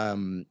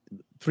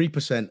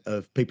 3%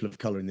 of people of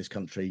colour in this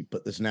country,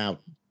 but there's now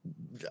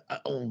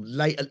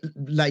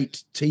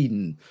late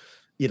teen,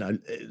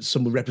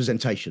 some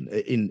representation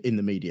in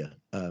the media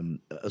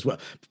as well.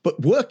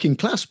 But working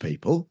class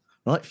people,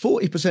 right?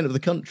 40% of the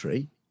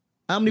country.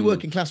 How many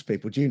working class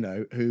people do you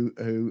know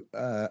who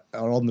are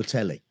on the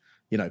telly?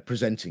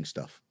 presenting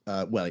stuff.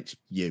 Well, it's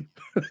you.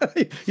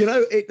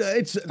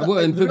 It's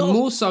but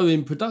more so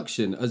in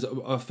production, as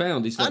I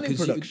found, it's like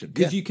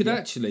because you could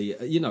actually,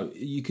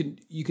 you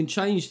can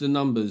change the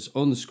numbers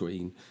on the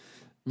screen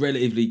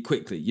relatively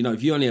quickly.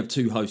 If you only have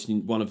two hosts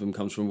and one of them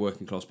comes from a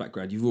working class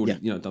background, you've already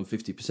done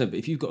 50%. But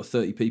if you've got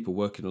 30 people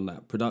working on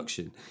that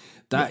production,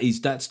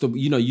 that's the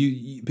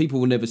you people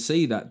will never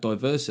see that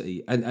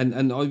diversity.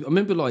 And I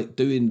remember like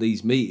doing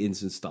these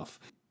meetings and stuff.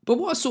 But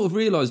what I sort of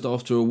realised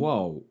after a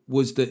while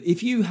was that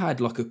if you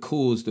had like a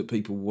cause that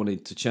people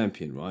wanted to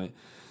champion, right?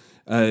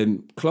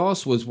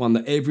 Class was one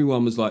that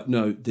everyone was like,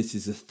 no, this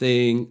is a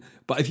thing.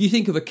 But if you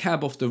think of a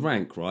cab off the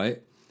rank,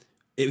 right?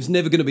 It was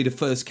never going to be the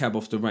first cab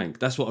off the rank.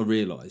 That's what I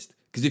realised.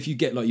 Because if you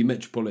get like your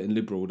Metropolitan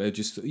Liberal, they're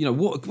just,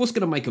 what's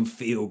going to make them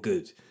feel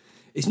good?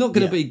 It's not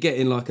going to be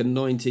getting like a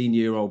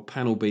 19-year-old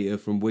panel beater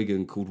from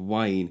Wigan called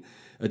Wayne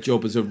a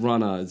job as a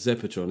runner at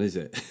Zeppotron, is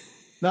it?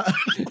 No.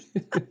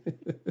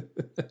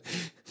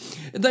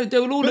 They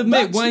will all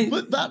admit Wayne.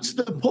 But that's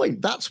the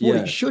point. That's what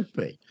it should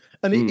be.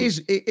 And it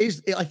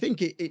is. I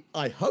think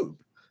I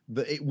hope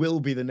that it will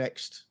be the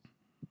next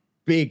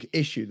big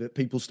issue that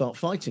people start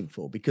fighting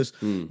for, because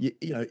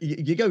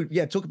you go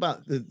talk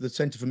about the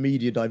Centre for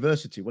Media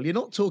Diversity. Well, you're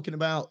not talking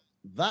about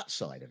that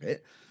side of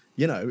it.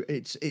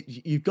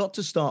 You've got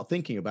to start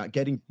thinking about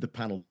getting the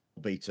panel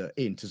beater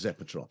into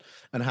Zeppotron,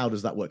 and how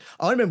does that work?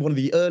 I remember one of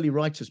the early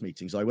writers'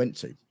 meetings I went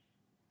to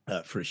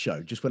for a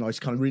show, just when I was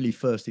kind of really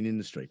first in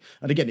industry.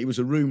 And again, it was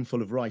a room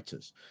full of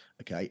writers,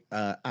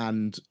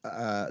 and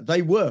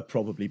they were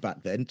probably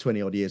back then,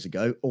 20 odd years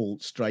ago, all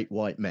straight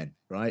white men,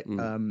 right?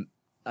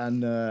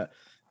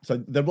 So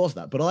there was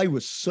that, but I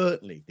was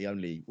certainly the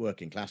only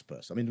working class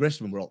person. I mean, the rest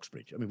of them were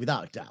Oxbridge. I mean,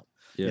 without a doubt,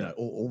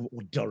 or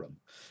Durham,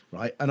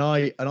 right? And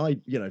I,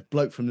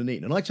 bloke from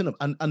Nuneaton, and I turned up,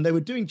 and they were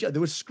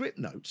there were script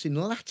notes in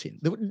Latin.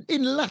 They were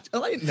in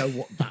Latin. I didn't know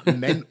what that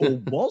meant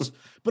or was,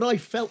 but I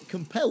felt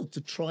compelled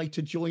to try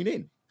to join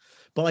in.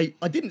 But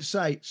I didn't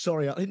say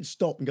sorry. I didn't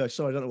stop and go,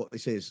 sorry, I don't know what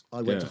this is.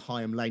 I went to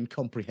Higham Lane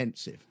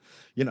Comprehensive.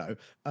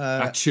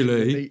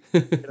 Actually,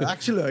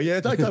 I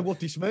don't know what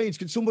this means.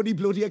 Can somebody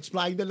bloody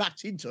explain the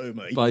Latin to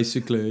me?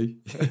 Basically.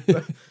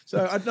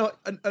 So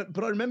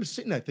but I remember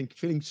sitting there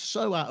feeling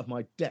so out of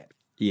my depth.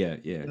 Yeah.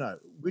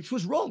 Which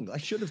was wrong. I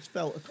should have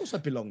felt, of course I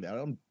belong there.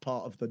 I'm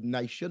part of the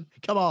nation.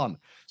 Come on.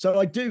 So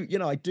I do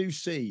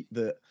see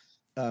that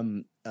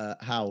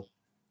how,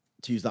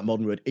 to use that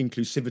modern word,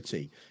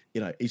 inclusivity,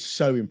 is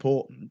so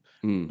important.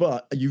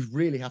 But you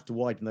really have to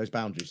widen those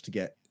boundaries to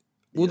get.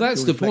 Well,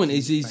 that's the point.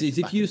 Is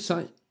if you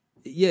say,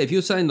 if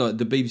you're saying like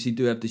the BBC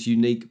do have this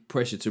unique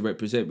pressure to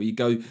represent, where you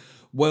go,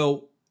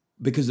 well,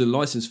 because of the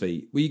license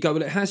fee, where you go,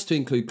 well, it has to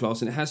include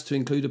class and it has to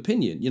include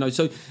opinion.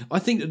 So I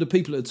think that the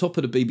people at the top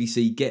of the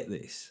BBC get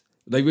this.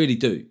 They really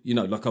do.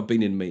 Like I've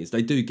been in meetings,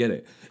 they do get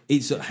it.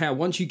 It's how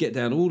once you get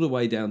down all the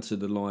way down to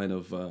the line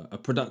of a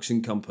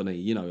production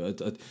company,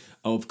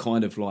 of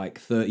kind of like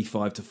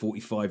 35 to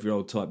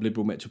 45-year-old type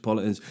liberal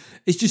metropolitans,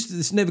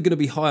 it's never going to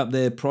be high up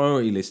their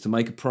priority list to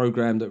make a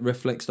programme that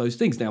reflects those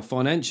things. Now,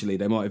 financially,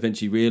 they might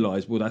eventually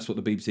realise, well, that's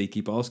what the BBC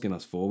keep asking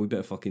us for. We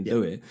better fucking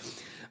do it.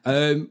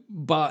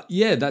 But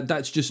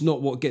that's just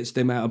not what gets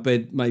them out of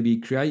bed, maybe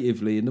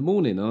creatively in the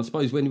morning. And I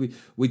suppose when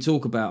we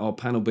talk about our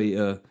panel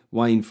beater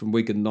Wayne from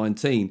Wigan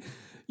 19,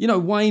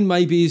 Wayne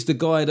maybe is the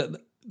guy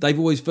that they've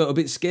always felt a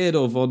bit scared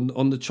of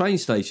on the train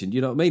station.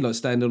 You know what I mean? Like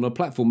standing on a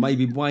platform.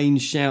 Maybe Wayne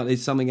shouted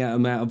something at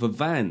him out of a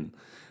van.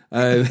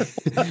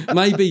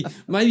 Maybe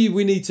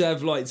we need to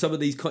have like some of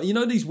these,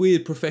 these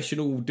weird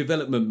professional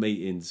development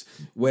meetings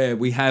where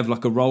we have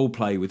like a role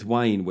play with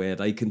Wayne, where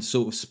they can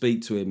sort of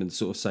speak to him and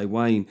sort of say,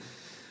 Wayne,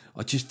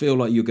 I just feel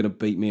like you're going to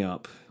beat me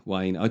up,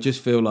 Wayne. I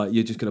just feel like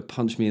you're just going to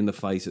punch me in the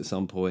face at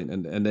some point,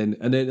 and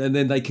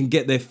then they can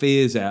get their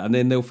fears out, and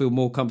then they'll feel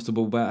more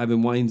comfortable about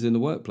having Waynes in the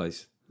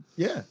workplace.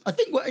 Yeah, I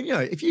think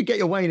if you get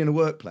your Wayne in a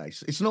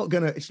workplace, it's only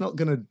going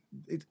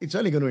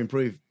to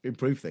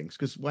improve things,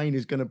 because Wayne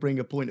is going to bring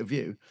a point of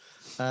view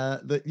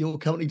that your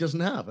company doesn't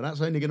have, and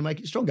that's only going to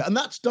make it stronger. And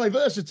that's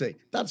diversity.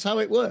 That's how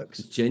it works.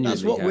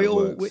 That's what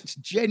it's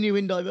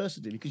genuine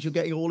diversity, because you're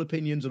getting all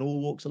opinions and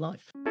all walks of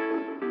life.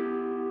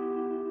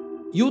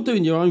 You're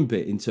doing your own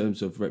bit in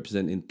terms of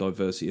representing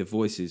diversity of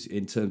voices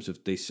in terms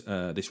of this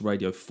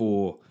Radio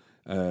 4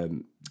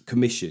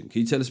 commission.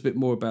 Can you tell us a bit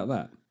more about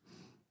that?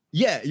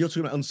 Yeah, you're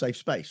talking about Unsafe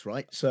Space,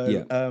 right?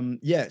 So,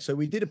 so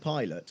we did a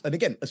pilot. And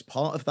again, as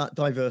part of that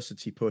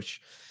diversity push,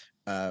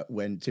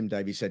 when Tim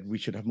Davies said we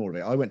should have more of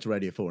it, I went to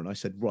Radio 4 and I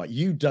said, right,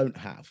 you don't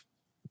have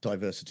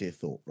diversity of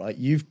thought, right?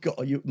 You've got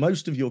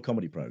most of your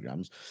comedy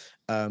programs,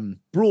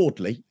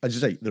 broadly,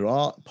 as I say, there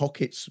are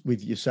pockets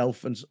with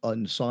yourself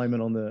and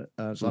Simon on the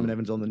Simon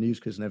Evans on the news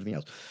quiz and everything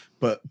else,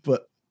 but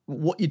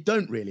what you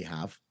don't really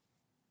have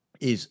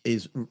is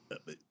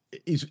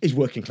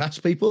working class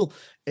people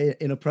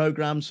in a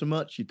program so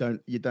much. You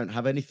don't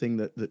have anything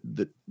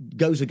that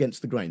goes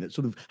against the grain, that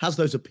sort of has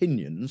those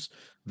opinions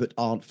that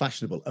aren't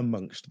fashionable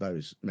amongst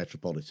those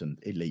metropolitan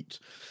elite,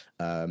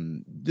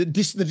 the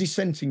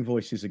dissenting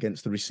voices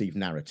against the received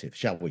narrative,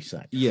 shall we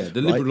say? Yeah,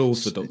 the liberal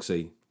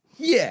orthodoxy.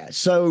 Yeah,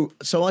 so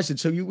I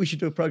said, we should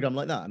do a program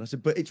like that, and I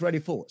said, but it's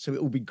Radio 4, so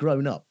it will be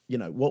grown up.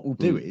 What we'll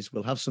do is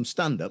we'll have some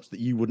stand-ups that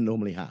you wouldn't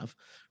normally have,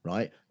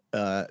 right?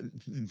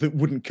 That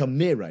wouldn't come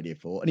near Radio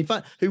 4, and in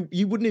fact, who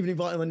you wouldn't even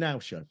invite on the Now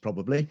Show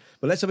probably.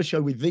 But let's have a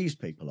show with these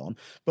people on.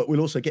 But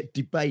we'll also get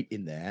debate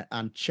in there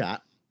and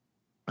chat,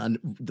 and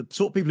the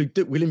sort of people who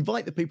do. We'll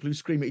invite the people who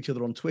scream at each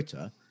other on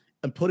Twitter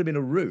and put them in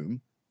a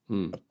room.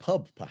 A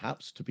pub,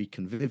 perhaps, to be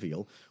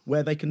convivial,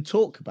 where they can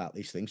talk about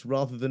these things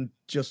rather than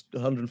just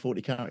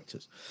 140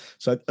 characters.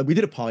 So we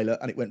did a pilot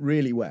and it went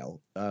really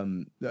well.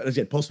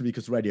 Again, possibly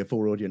because the Radio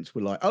 4 audience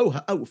were like,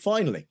 oh,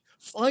 finally,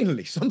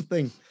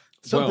 something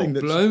that's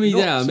blow me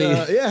down.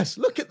 Yes,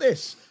 look at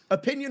this.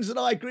 Opinions that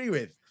I agree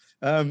with,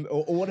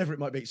 or whatever it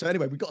might be. So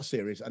anyway, we've got a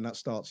series and that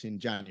starts in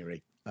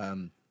January.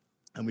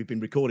 And we've been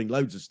recording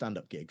loads of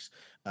stand-up gigs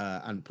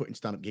and putting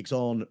stand-up gigs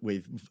on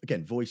with,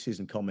 again, voices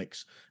and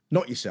comics.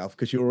 Not yourself,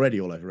 because you're already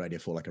all over Radio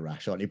 4 like a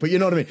rash, aren't you? But you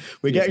know what I mean?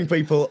 We're getting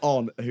people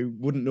on who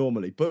wouldn't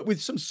normally, but with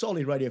some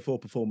solid Radio 4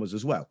 performers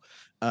as well.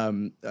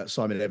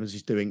 Simon Evans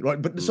is doing, right,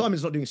 but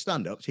Simon's not doing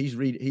stand-ups. He's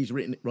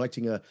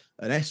writing an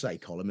essay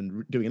column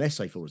and doing an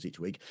essay for us each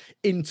week,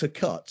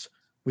 intercut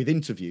with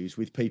interviews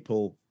with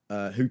people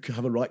who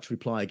have a right to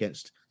reply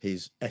against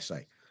his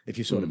essay, if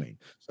you sort of mean.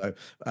 So,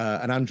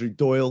 and Andrew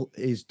Doyle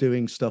is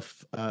doing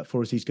stuff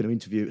for us. He's going to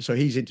interview. So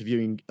he's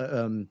interviewing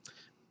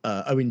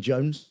Owen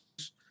Jones,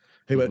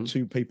 who are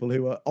two people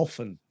who are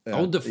often.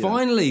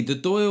 Finally, the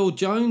Doyle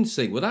Jones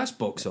thing. Well, that's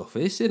box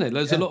office, isn't it?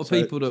 There's a lot of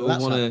people that will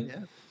want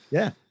to.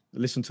 Yeah.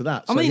 Listen to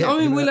that. I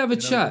mean, we'll have a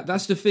chat.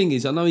 That's the thing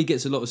is, I know he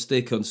gets a lot of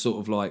stick on sort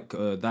of like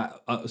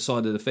that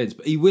side of the fence,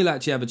 but he will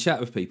actually have a chat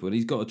with people, and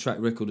he's got a track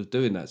record of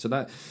doing that. So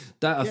that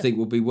I think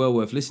will be well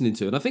worth listening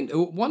to. And I think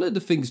one of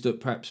the things that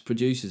perhaps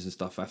producers and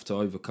stuff have to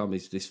overcome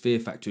is this fear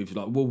factor of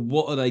like, well,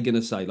 what are they going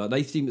to say? Like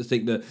they seem to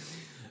think that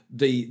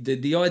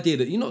the idea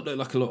that not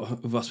like a lot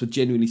of us would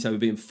genuinely say we're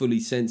being fully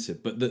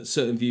censored, but that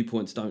certain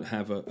viewpoints don't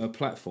have a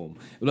platform.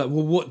 Like,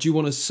 well, what do you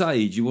want to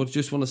say? Do you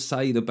just want to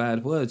say the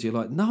bad words? You're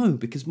like, no,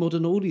 because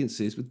modern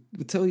audiences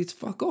would tell you to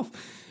fuck off.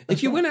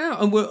 If you went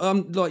out and were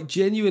like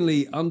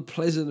genuinely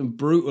unpleasant and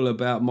brutal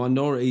about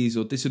minorities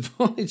or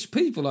disadvantaged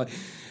people, like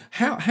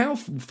how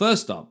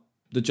first up,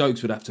 the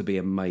jokes would have to be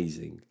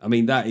amazing. I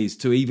mean, that is,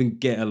 to even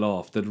get a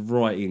laugh, the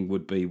writing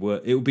would be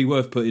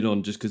worth putting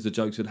on just because the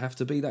jokes would have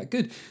to be that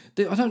good.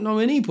 I don't know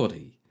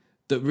anybody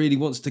that really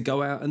wants to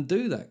go out and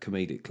do that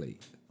comedically.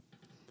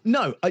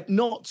 No,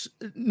 not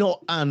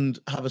and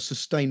have a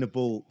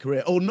sustainable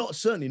career, or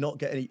certainly not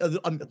get any.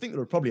 I think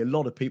there are probably a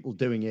lot of people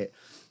doing it,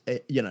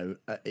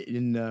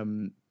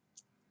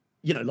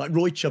 like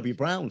Roy Chubby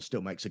Brown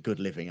still makes a good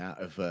living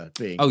out of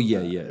being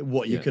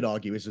what you could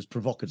argue is as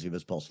provocative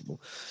as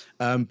possible.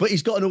 But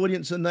he's got an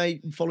audience and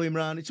they follow him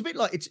around. It's a bit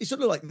like it's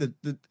sort of like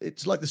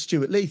it's like the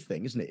Stuart Lee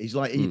thing, isn't it? He's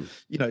like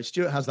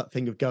Stuart has that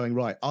thing of going,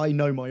 right, I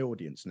know my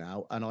audience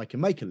now and I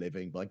can make a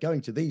living by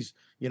going to these,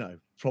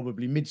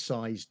 probably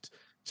mid-sized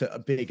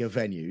to bigger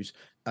venues,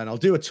 and I'll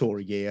do a tour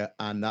a year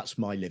and that's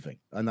my living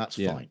and that's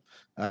fine.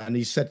 And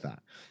he said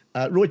that.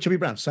 Roy Chubby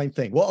Brown, same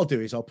thing. What I'll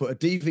do is I'll put a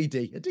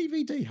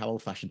DVD, how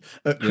old-fashioned,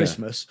 at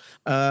Christmas,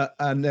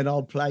 and then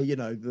I'll play,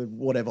 the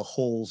whatever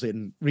halls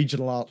in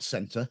Regional Arts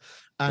Centre,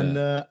 and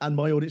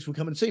my audience will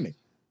come and see me.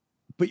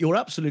 But you're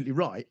absolutely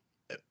right.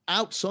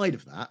 Outside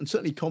of that, and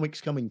certainly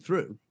comics coming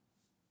through,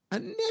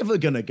 are never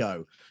going to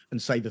go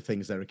and say the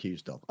things they're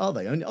accused of, are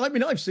they? I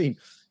mean, I've seen,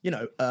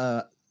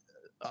 for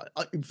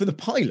the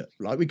pilot,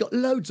 right? We got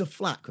loads of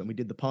flack when we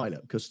did the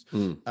pilot because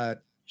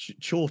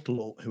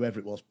Chortle or whoever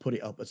it was put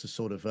it up as a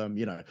sort of a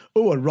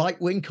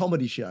right-wing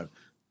comedy show,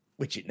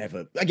 which it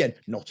never, again,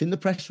 not in the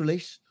press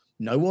release,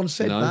 no one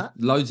said that.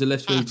 Loads of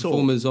left-wing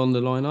performers on the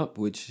lineup,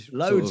 which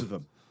loads of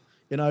them,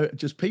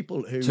 just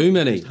people who too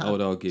many, I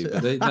would argue,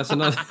 but that's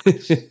another.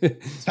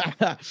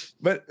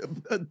 but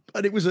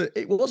it was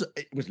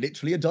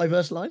literally a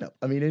diverse lineup.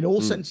 I mean, in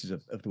all senses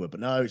of the word.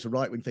 But no, it's a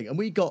right wing thing, and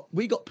we got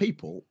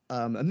people,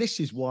 and this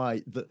is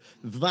why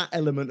that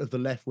element of the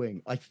left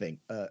wing, I think,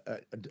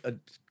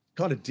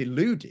 kind of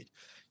deluded,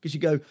 because you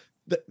go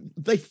that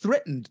they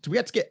threatened we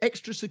had to get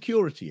extra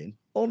security in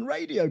on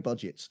radio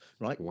budgets,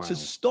 right, to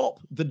stop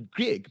the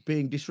gig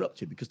being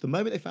disrupted, because the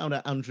moment they found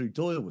out Andrew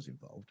Doyle was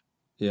involved,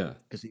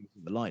 because he was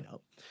in the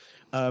lineup,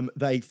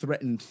 they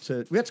threatened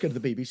we had to go to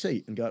the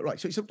BBC and go, right,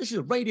 so this is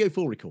a Radio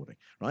 4 recording,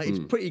 right, it's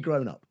pretty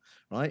grown up,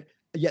 right,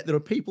 yet there are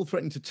people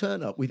threatening to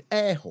turn up with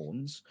air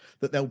horns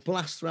that they'll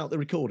blast throughout the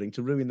recording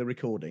to ruin the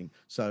recording,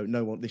 so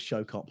this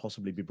show can't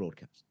possibly be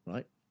broadcast,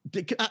 right?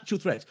 Actual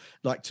threats,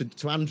 like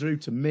to Andrew,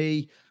 to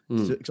me,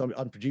 because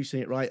I'm producing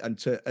it, right,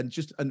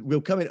 and we'll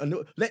come in and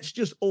let's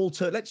just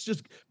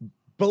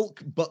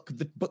book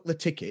the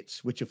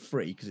tickets, which are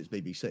free because it's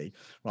BBC,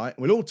 right?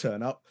 We'll all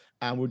turn up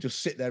and we'll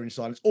just sit there in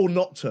silence, or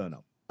not turn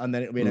up, and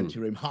then it'll be an empty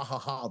room. Ha ha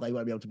ha! They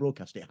won't be able to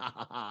broadcast it. Ha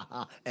ha ha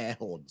ha! Air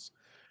horns.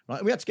 Right,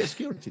 and we had to get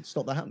security to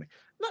stop that happening.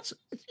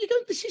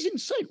 This is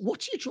insane.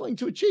 What are you trying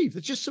to achieve?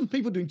 There's just some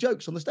people doing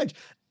jokes on the stage,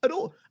 and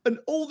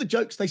all the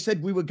jokes they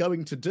said we were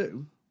going to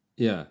do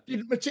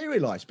didn't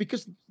materialize,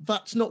 because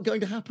that's not going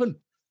to happen.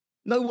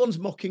 No one's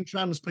mocking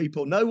trans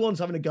people. No one's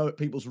having a go at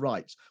people's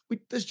rights.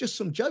 There's just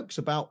some jokes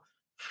about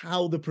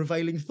how the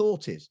prevailing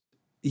thought is.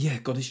 Yeah,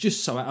 God, it's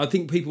just so... I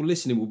think people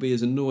listening will be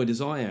as annoyed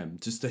as I am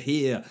just to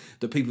hear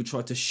that people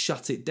try to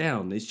shut it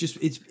down. It's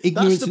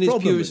ignorance in its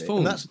purest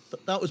form. And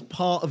that was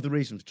part of the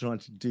reason for trying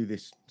to do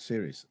this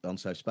series on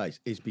Safe Space,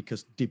 is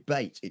because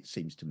debate, it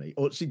seems to me,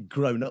 or it's a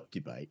grown-up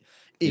debate,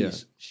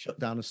 is shut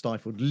down and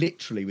stifled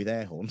literally with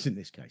air horns in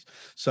this case.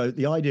 So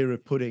the idea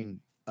of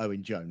putting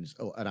Owen Jones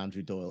and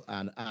Andrew Doyle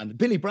and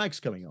Billy Bragg's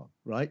coming on,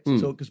 right?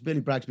 So because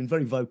Billy Bragg's been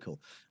very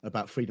vocal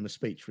about freedom of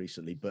speech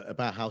recently, but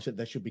about how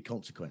there should be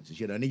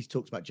consequences, and he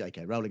talks about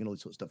J.K. Rowling and all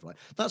this sort of stuff, right?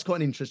 That's quite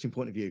an interesting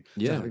point of view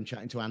to have him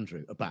chatting to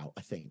Andrew about,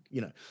 I think,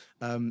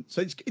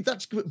 So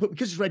that's but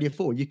because it's Radio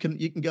 4, you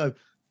can go,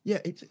 yeah,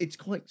 it's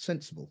quite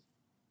sensible.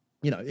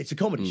 It's a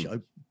comedy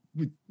show,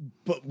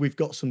 but we've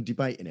got some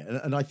debate in it,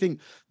 and I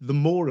think the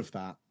more of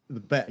that, the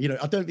better.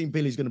 I don't think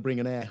Billy's going to bring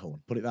an air horn,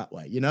 put it that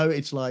way.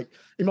 It's like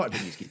he might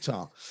bring his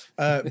guitar,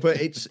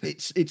 but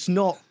it's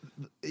not.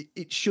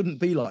 It shouldn't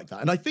be like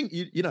that. And I think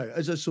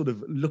as a sort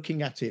of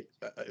looking at it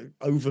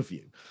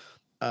overview,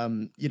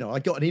 I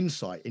got an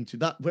insight into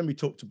that when we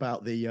talked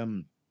about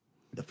the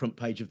front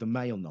page of the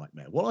Mail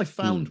Nightmare. What I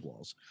found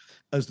was,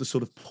 as the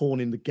sort of pawn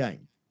in the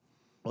game,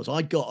 was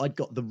I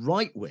got the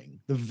right wing,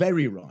 the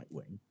very right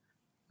wing,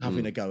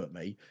 having a go at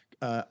me.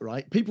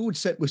 Right, people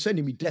were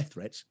sending me death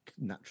threats,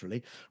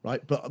 naturally,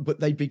 right? But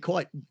they'd be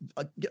quite.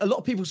 A lot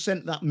of people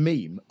sent that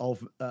meme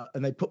of,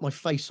 and they put my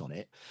face on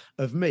it,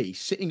 of me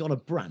sitting on a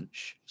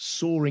branch,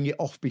 sawing it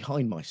off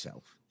behind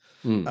myself.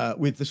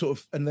 With the sort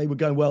of, and they were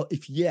going, well,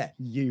 if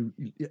you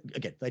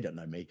again, they don't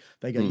know me.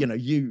 They go,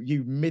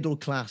 you middle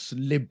class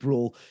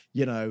liberal,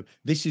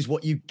 this is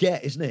what you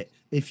get, isn't it?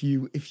 If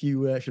you're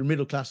a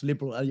middle class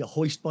liberal, you're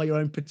hoist by your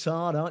own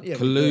petard, aren't you?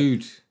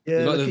 Collude,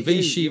 like the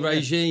Vichy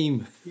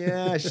regime.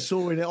 Yeah,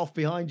 sawing it off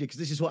behind you because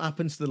this is what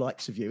happens to the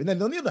likes of you. And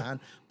then on the other hand,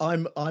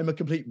 I'm a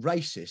complete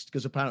racist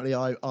because apparently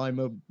I'm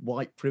a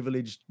white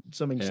privileged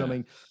something.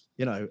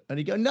 And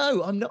you go,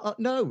 no, I'm not.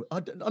 No,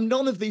 I'm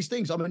none of these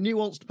things. I'm a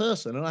nuanced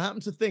person, and I happen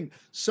to think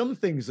some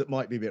things that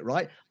might be a bit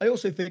right. I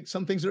also think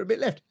some things are a bit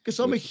left because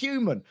I'm a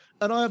human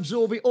and I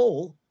absorb it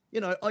all.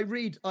 I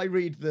read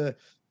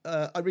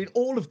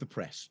all of the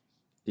press.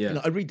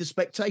 Yeah, I read The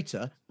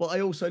Spectator, but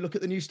I also look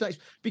at the New States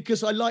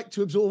because I like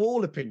to absorb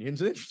all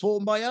opinions and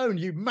form my own.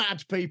 You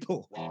mad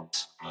people!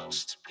 What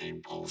most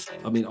people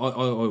think. I mean, I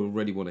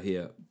already want to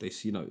hear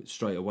this,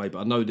 straight away.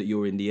 But I know that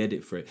you're in the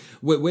edit for it.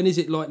 When is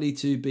it likely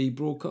to be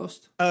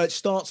broadcast? It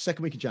starts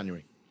second week of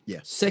January. Yeah,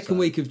 second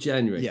week of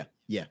January.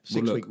 Yeah,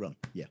 6-week run.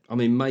 Yeah, I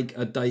mean, make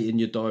a date in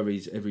your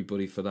diaries,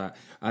 everybody, for that.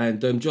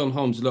 And John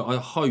Holmes, look, I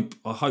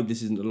hope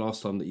this isn't the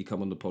last time that you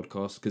come on the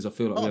podcast because I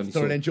feel like I've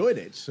thoroughly enjoyed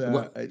it.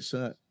 It's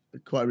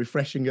quite a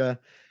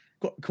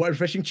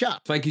refreshing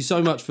chat. Thank you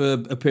so much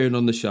for appearing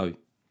on the show.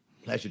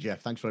 Pleasure,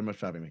 Jeff. Thanks very much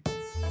for having me.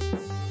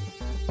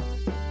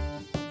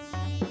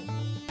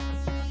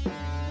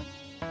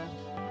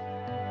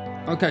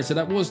 Okay, so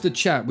that was the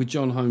chat with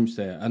John Holmes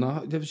there, and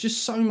there was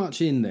just so much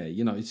in there.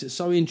 It's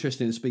so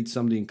interesting to speak to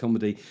somebody in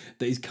comedy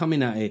that is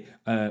coming at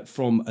it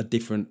from a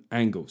different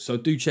angle. So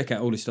do check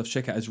out all this stuff.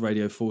 Check out his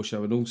Radio 4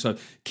 show, and also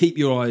keep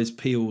your eyes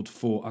peeled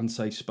for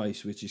Unsafe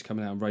Space, which is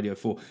coming out on Radio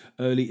 4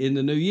 early in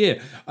the new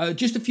year.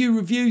 Just a few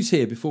reviews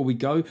here before we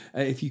go.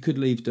 If you could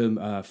leave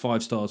them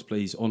 5 stars,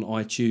 please, on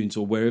iTunes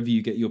or wherever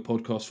you get your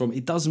podcast from.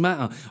 It does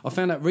matter. I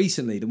found out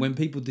recently that when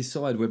people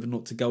decide whether or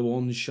not to go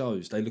on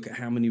shows, they look at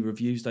how many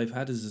reviews they've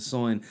had as a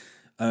sign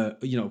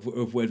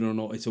of whether or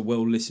not it's a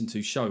well listened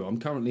to show.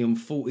 I'm currently on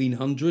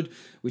 1,400,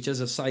 which,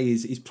 as I say,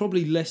 is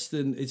probably less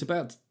than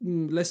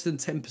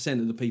 10%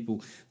 of the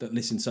people that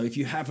listen. So if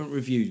you haven't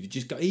reviewed, you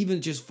just got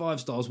even just 5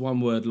 stars, one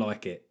word,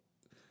 like it.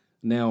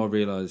 Now I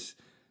realise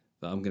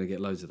that I'm going to get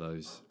loads of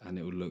those, and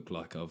it will look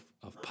like I've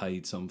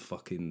paid some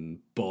fucking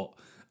bot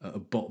at a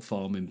bot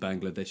farm in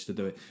Bangladesh to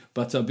do it.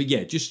 But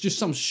yeah, just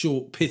some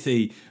short,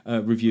 pithy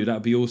review. That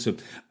would be awesome.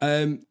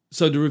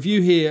 So the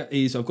review here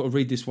is, I've got to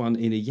read this one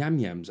in a Yam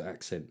Yams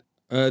accent.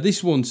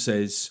 This one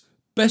says,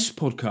 best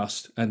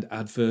podcast and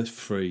advert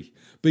free.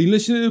 Been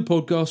listening to the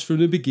podcast from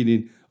the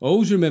beginning. I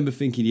always remember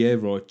thinking, yeah,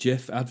 right,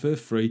 Jeff, advert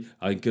free,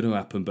 ain't going to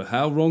happen. But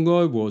how wrong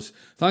I was.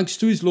 Thanks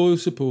to his loyal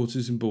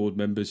supporters and board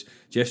members.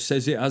 Jeff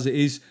says it as it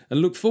is,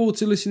 and look forward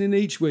to listening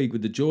each week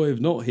with the joy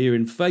of not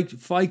hearing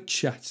fake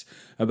chat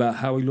about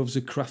how he loves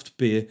a craft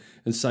beer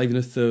and saving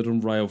a third on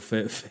rail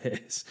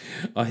fares.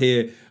 I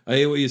hear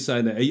what you're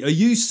saying there. Are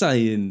you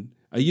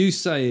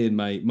saying,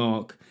 mate,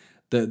 Mark,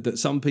 that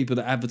some people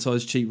that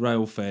advertise cheap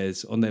rail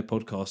fares on their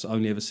podcasts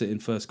only ever sit in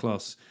first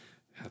class?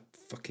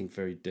 Fucking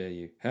very dare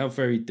you. How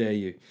very dare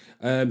you.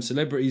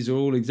 Celebrities are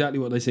all exactly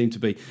what they seem to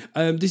be.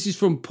 This is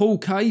from Paul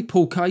K.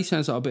 Paul K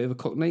sounds like a bit of a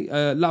cockney.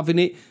 Loving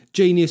it.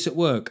 Genius at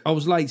work. I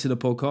was late to the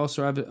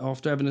podcast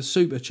after having a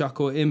super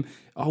chuckle at him.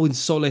 Oh, in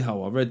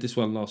Solihull. I read this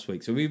one last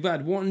week. So we've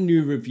had one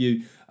new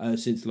review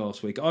since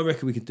last week. I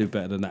reckon we can do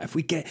better than that. If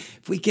we get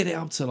it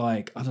up to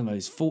like, I don't know,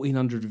 it's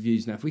 1,400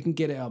 reviews now. If we can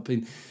get it up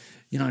in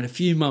a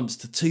few months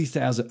to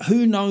 2,000,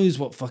 who knows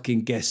what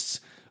fucking guests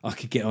I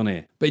could get on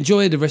here. But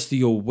enjoy the rest of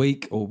your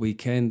week or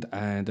weekend.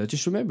 And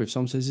just remember, if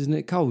someone says, isn't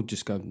it cold?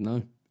 Just go,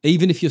 no.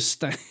 Even if you're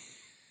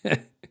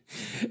even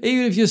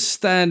if you're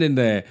standing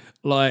there,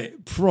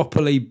 like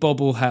properly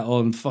bobble hat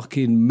on,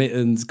 fucking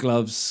mittens,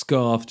 gloves,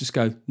 scarf, just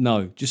go,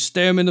 no. Just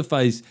stare them in the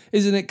face.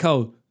 Isn't it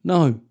cold?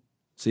 No.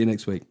 See you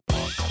next week.